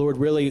intervene. But Lord,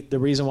 really the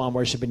reason why I'm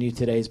worshiping you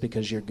today is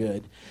because you're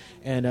good.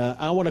 And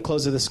I want to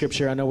close with the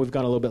scripture. I know we've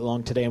gone a little bit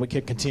long today and we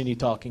could continue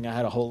talking. I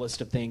had a whole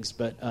list of things,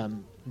 but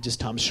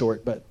just time's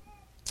short. But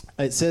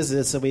It says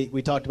this, and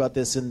we talked about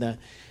this in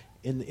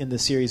the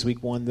series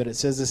week 1, but it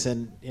says this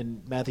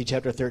in Matthew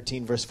chapter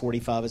 13, verse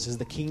 45. It says,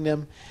 the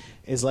kingdom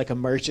is like a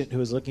merchant who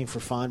is looking for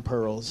fine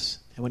pearls.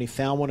 And when he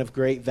found one of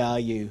great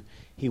value,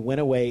 he went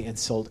away and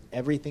sold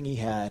everything he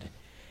had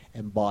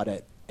and bought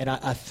it. And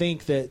I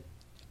think that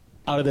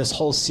out of this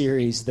whole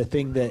series, the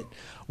thing that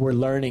we're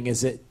learning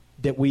is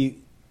that we're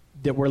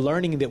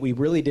learning that we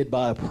really did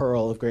buy a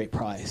pearl of great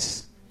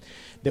price.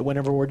 That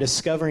whenever we're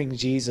discovering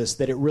Jesus,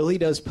 that it really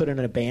does put an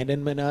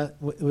abandonment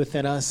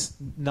within us,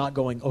 not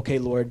going, okay,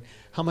 Lord,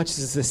 how much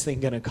is this thing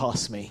going to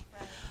cost me?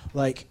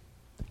 Like,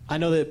 I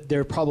know that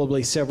there are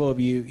probably several of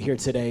you here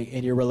today,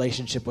 and your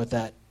relationship with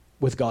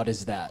God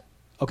is that.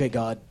 Okay,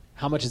 God,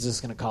 how much is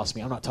this going to cost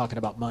me? I'm not talking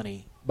about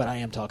money, but I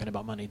am talking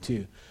about money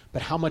too.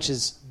 But how much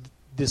is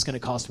this going to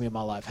cost me in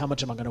my life? How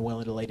much am I going to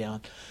willing to lay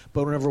down?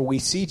 But whenever we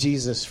see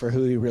Jesus for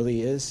who he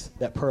really is,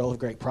 that pearl of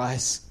great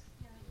price,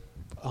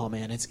 oh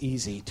man, it's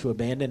easy to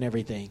abandon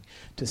everything,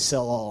 to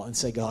sell all and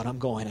say, God, I'm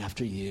going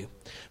after you,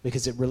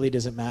 because it really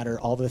doesn't matter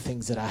all the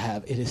things that I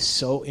have. It is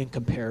so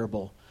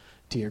incomparable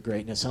to your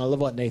greatness. And I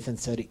love what Nathan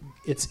said.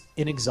 It's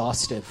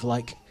inexhaustive.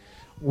 Like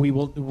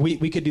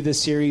we could do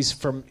this series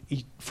from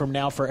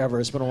now forever.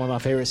 It's been one of my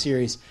favorite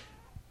series.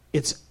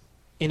 It's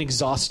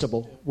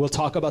inexhaustible. We'll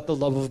talk about the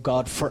love of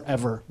God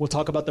forever. We'll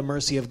talk about the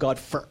mercy of God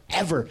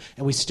forever,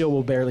 and we still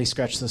will barely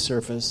scratch the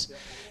surface.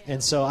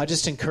 And so I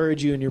just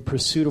encourage you in your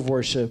pursuit of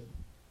worship,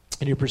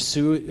 in your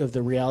pursuit of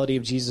the reality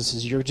of Jesus,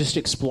 is you're just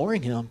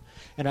exploring him.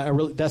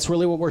 And that's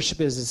really what worship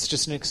is. It's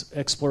just an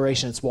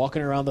exploration. It's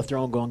walking around the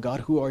throne going, God,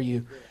 who are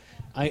you?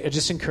 I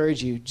just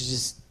encourage you to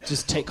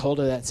just take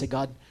hold of that and say,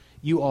 God,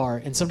 you are.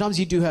 And sometimes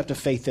you do have to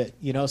faith it.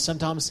 You know,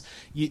 sometimes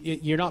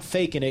you're not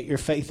faking it, you're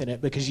faithing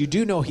it, because you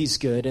do know he's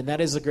good, and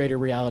that is the greater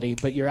reality,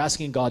 but you're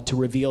asking God to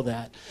reveal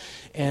that.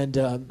 And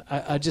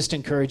I just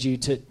encourage you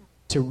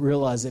to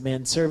realize that,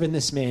 man, serving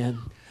this man,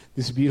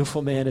 this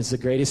beautiful man, is the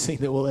greatest thing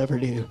that we'll ever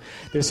do.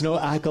 There's no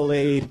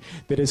accolade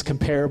that is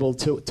comparable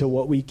to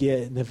what we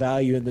get and the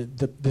value and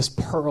this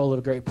pearl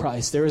of great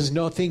price. There is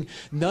nothing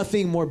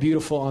more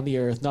beautiful on the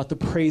earth, not the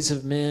praise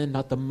of men,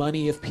 not the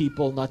money of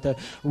people, not the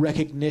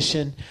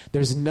recognition.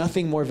 There's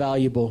nothing more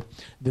valuable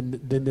than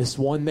this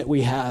one that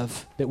we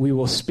have, that we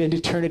will spend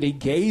eternity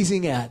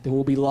gazing at, that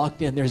will be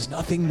locked in. There's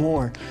nothing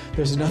more.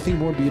 There's nothing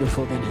more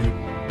beautiful than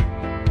him.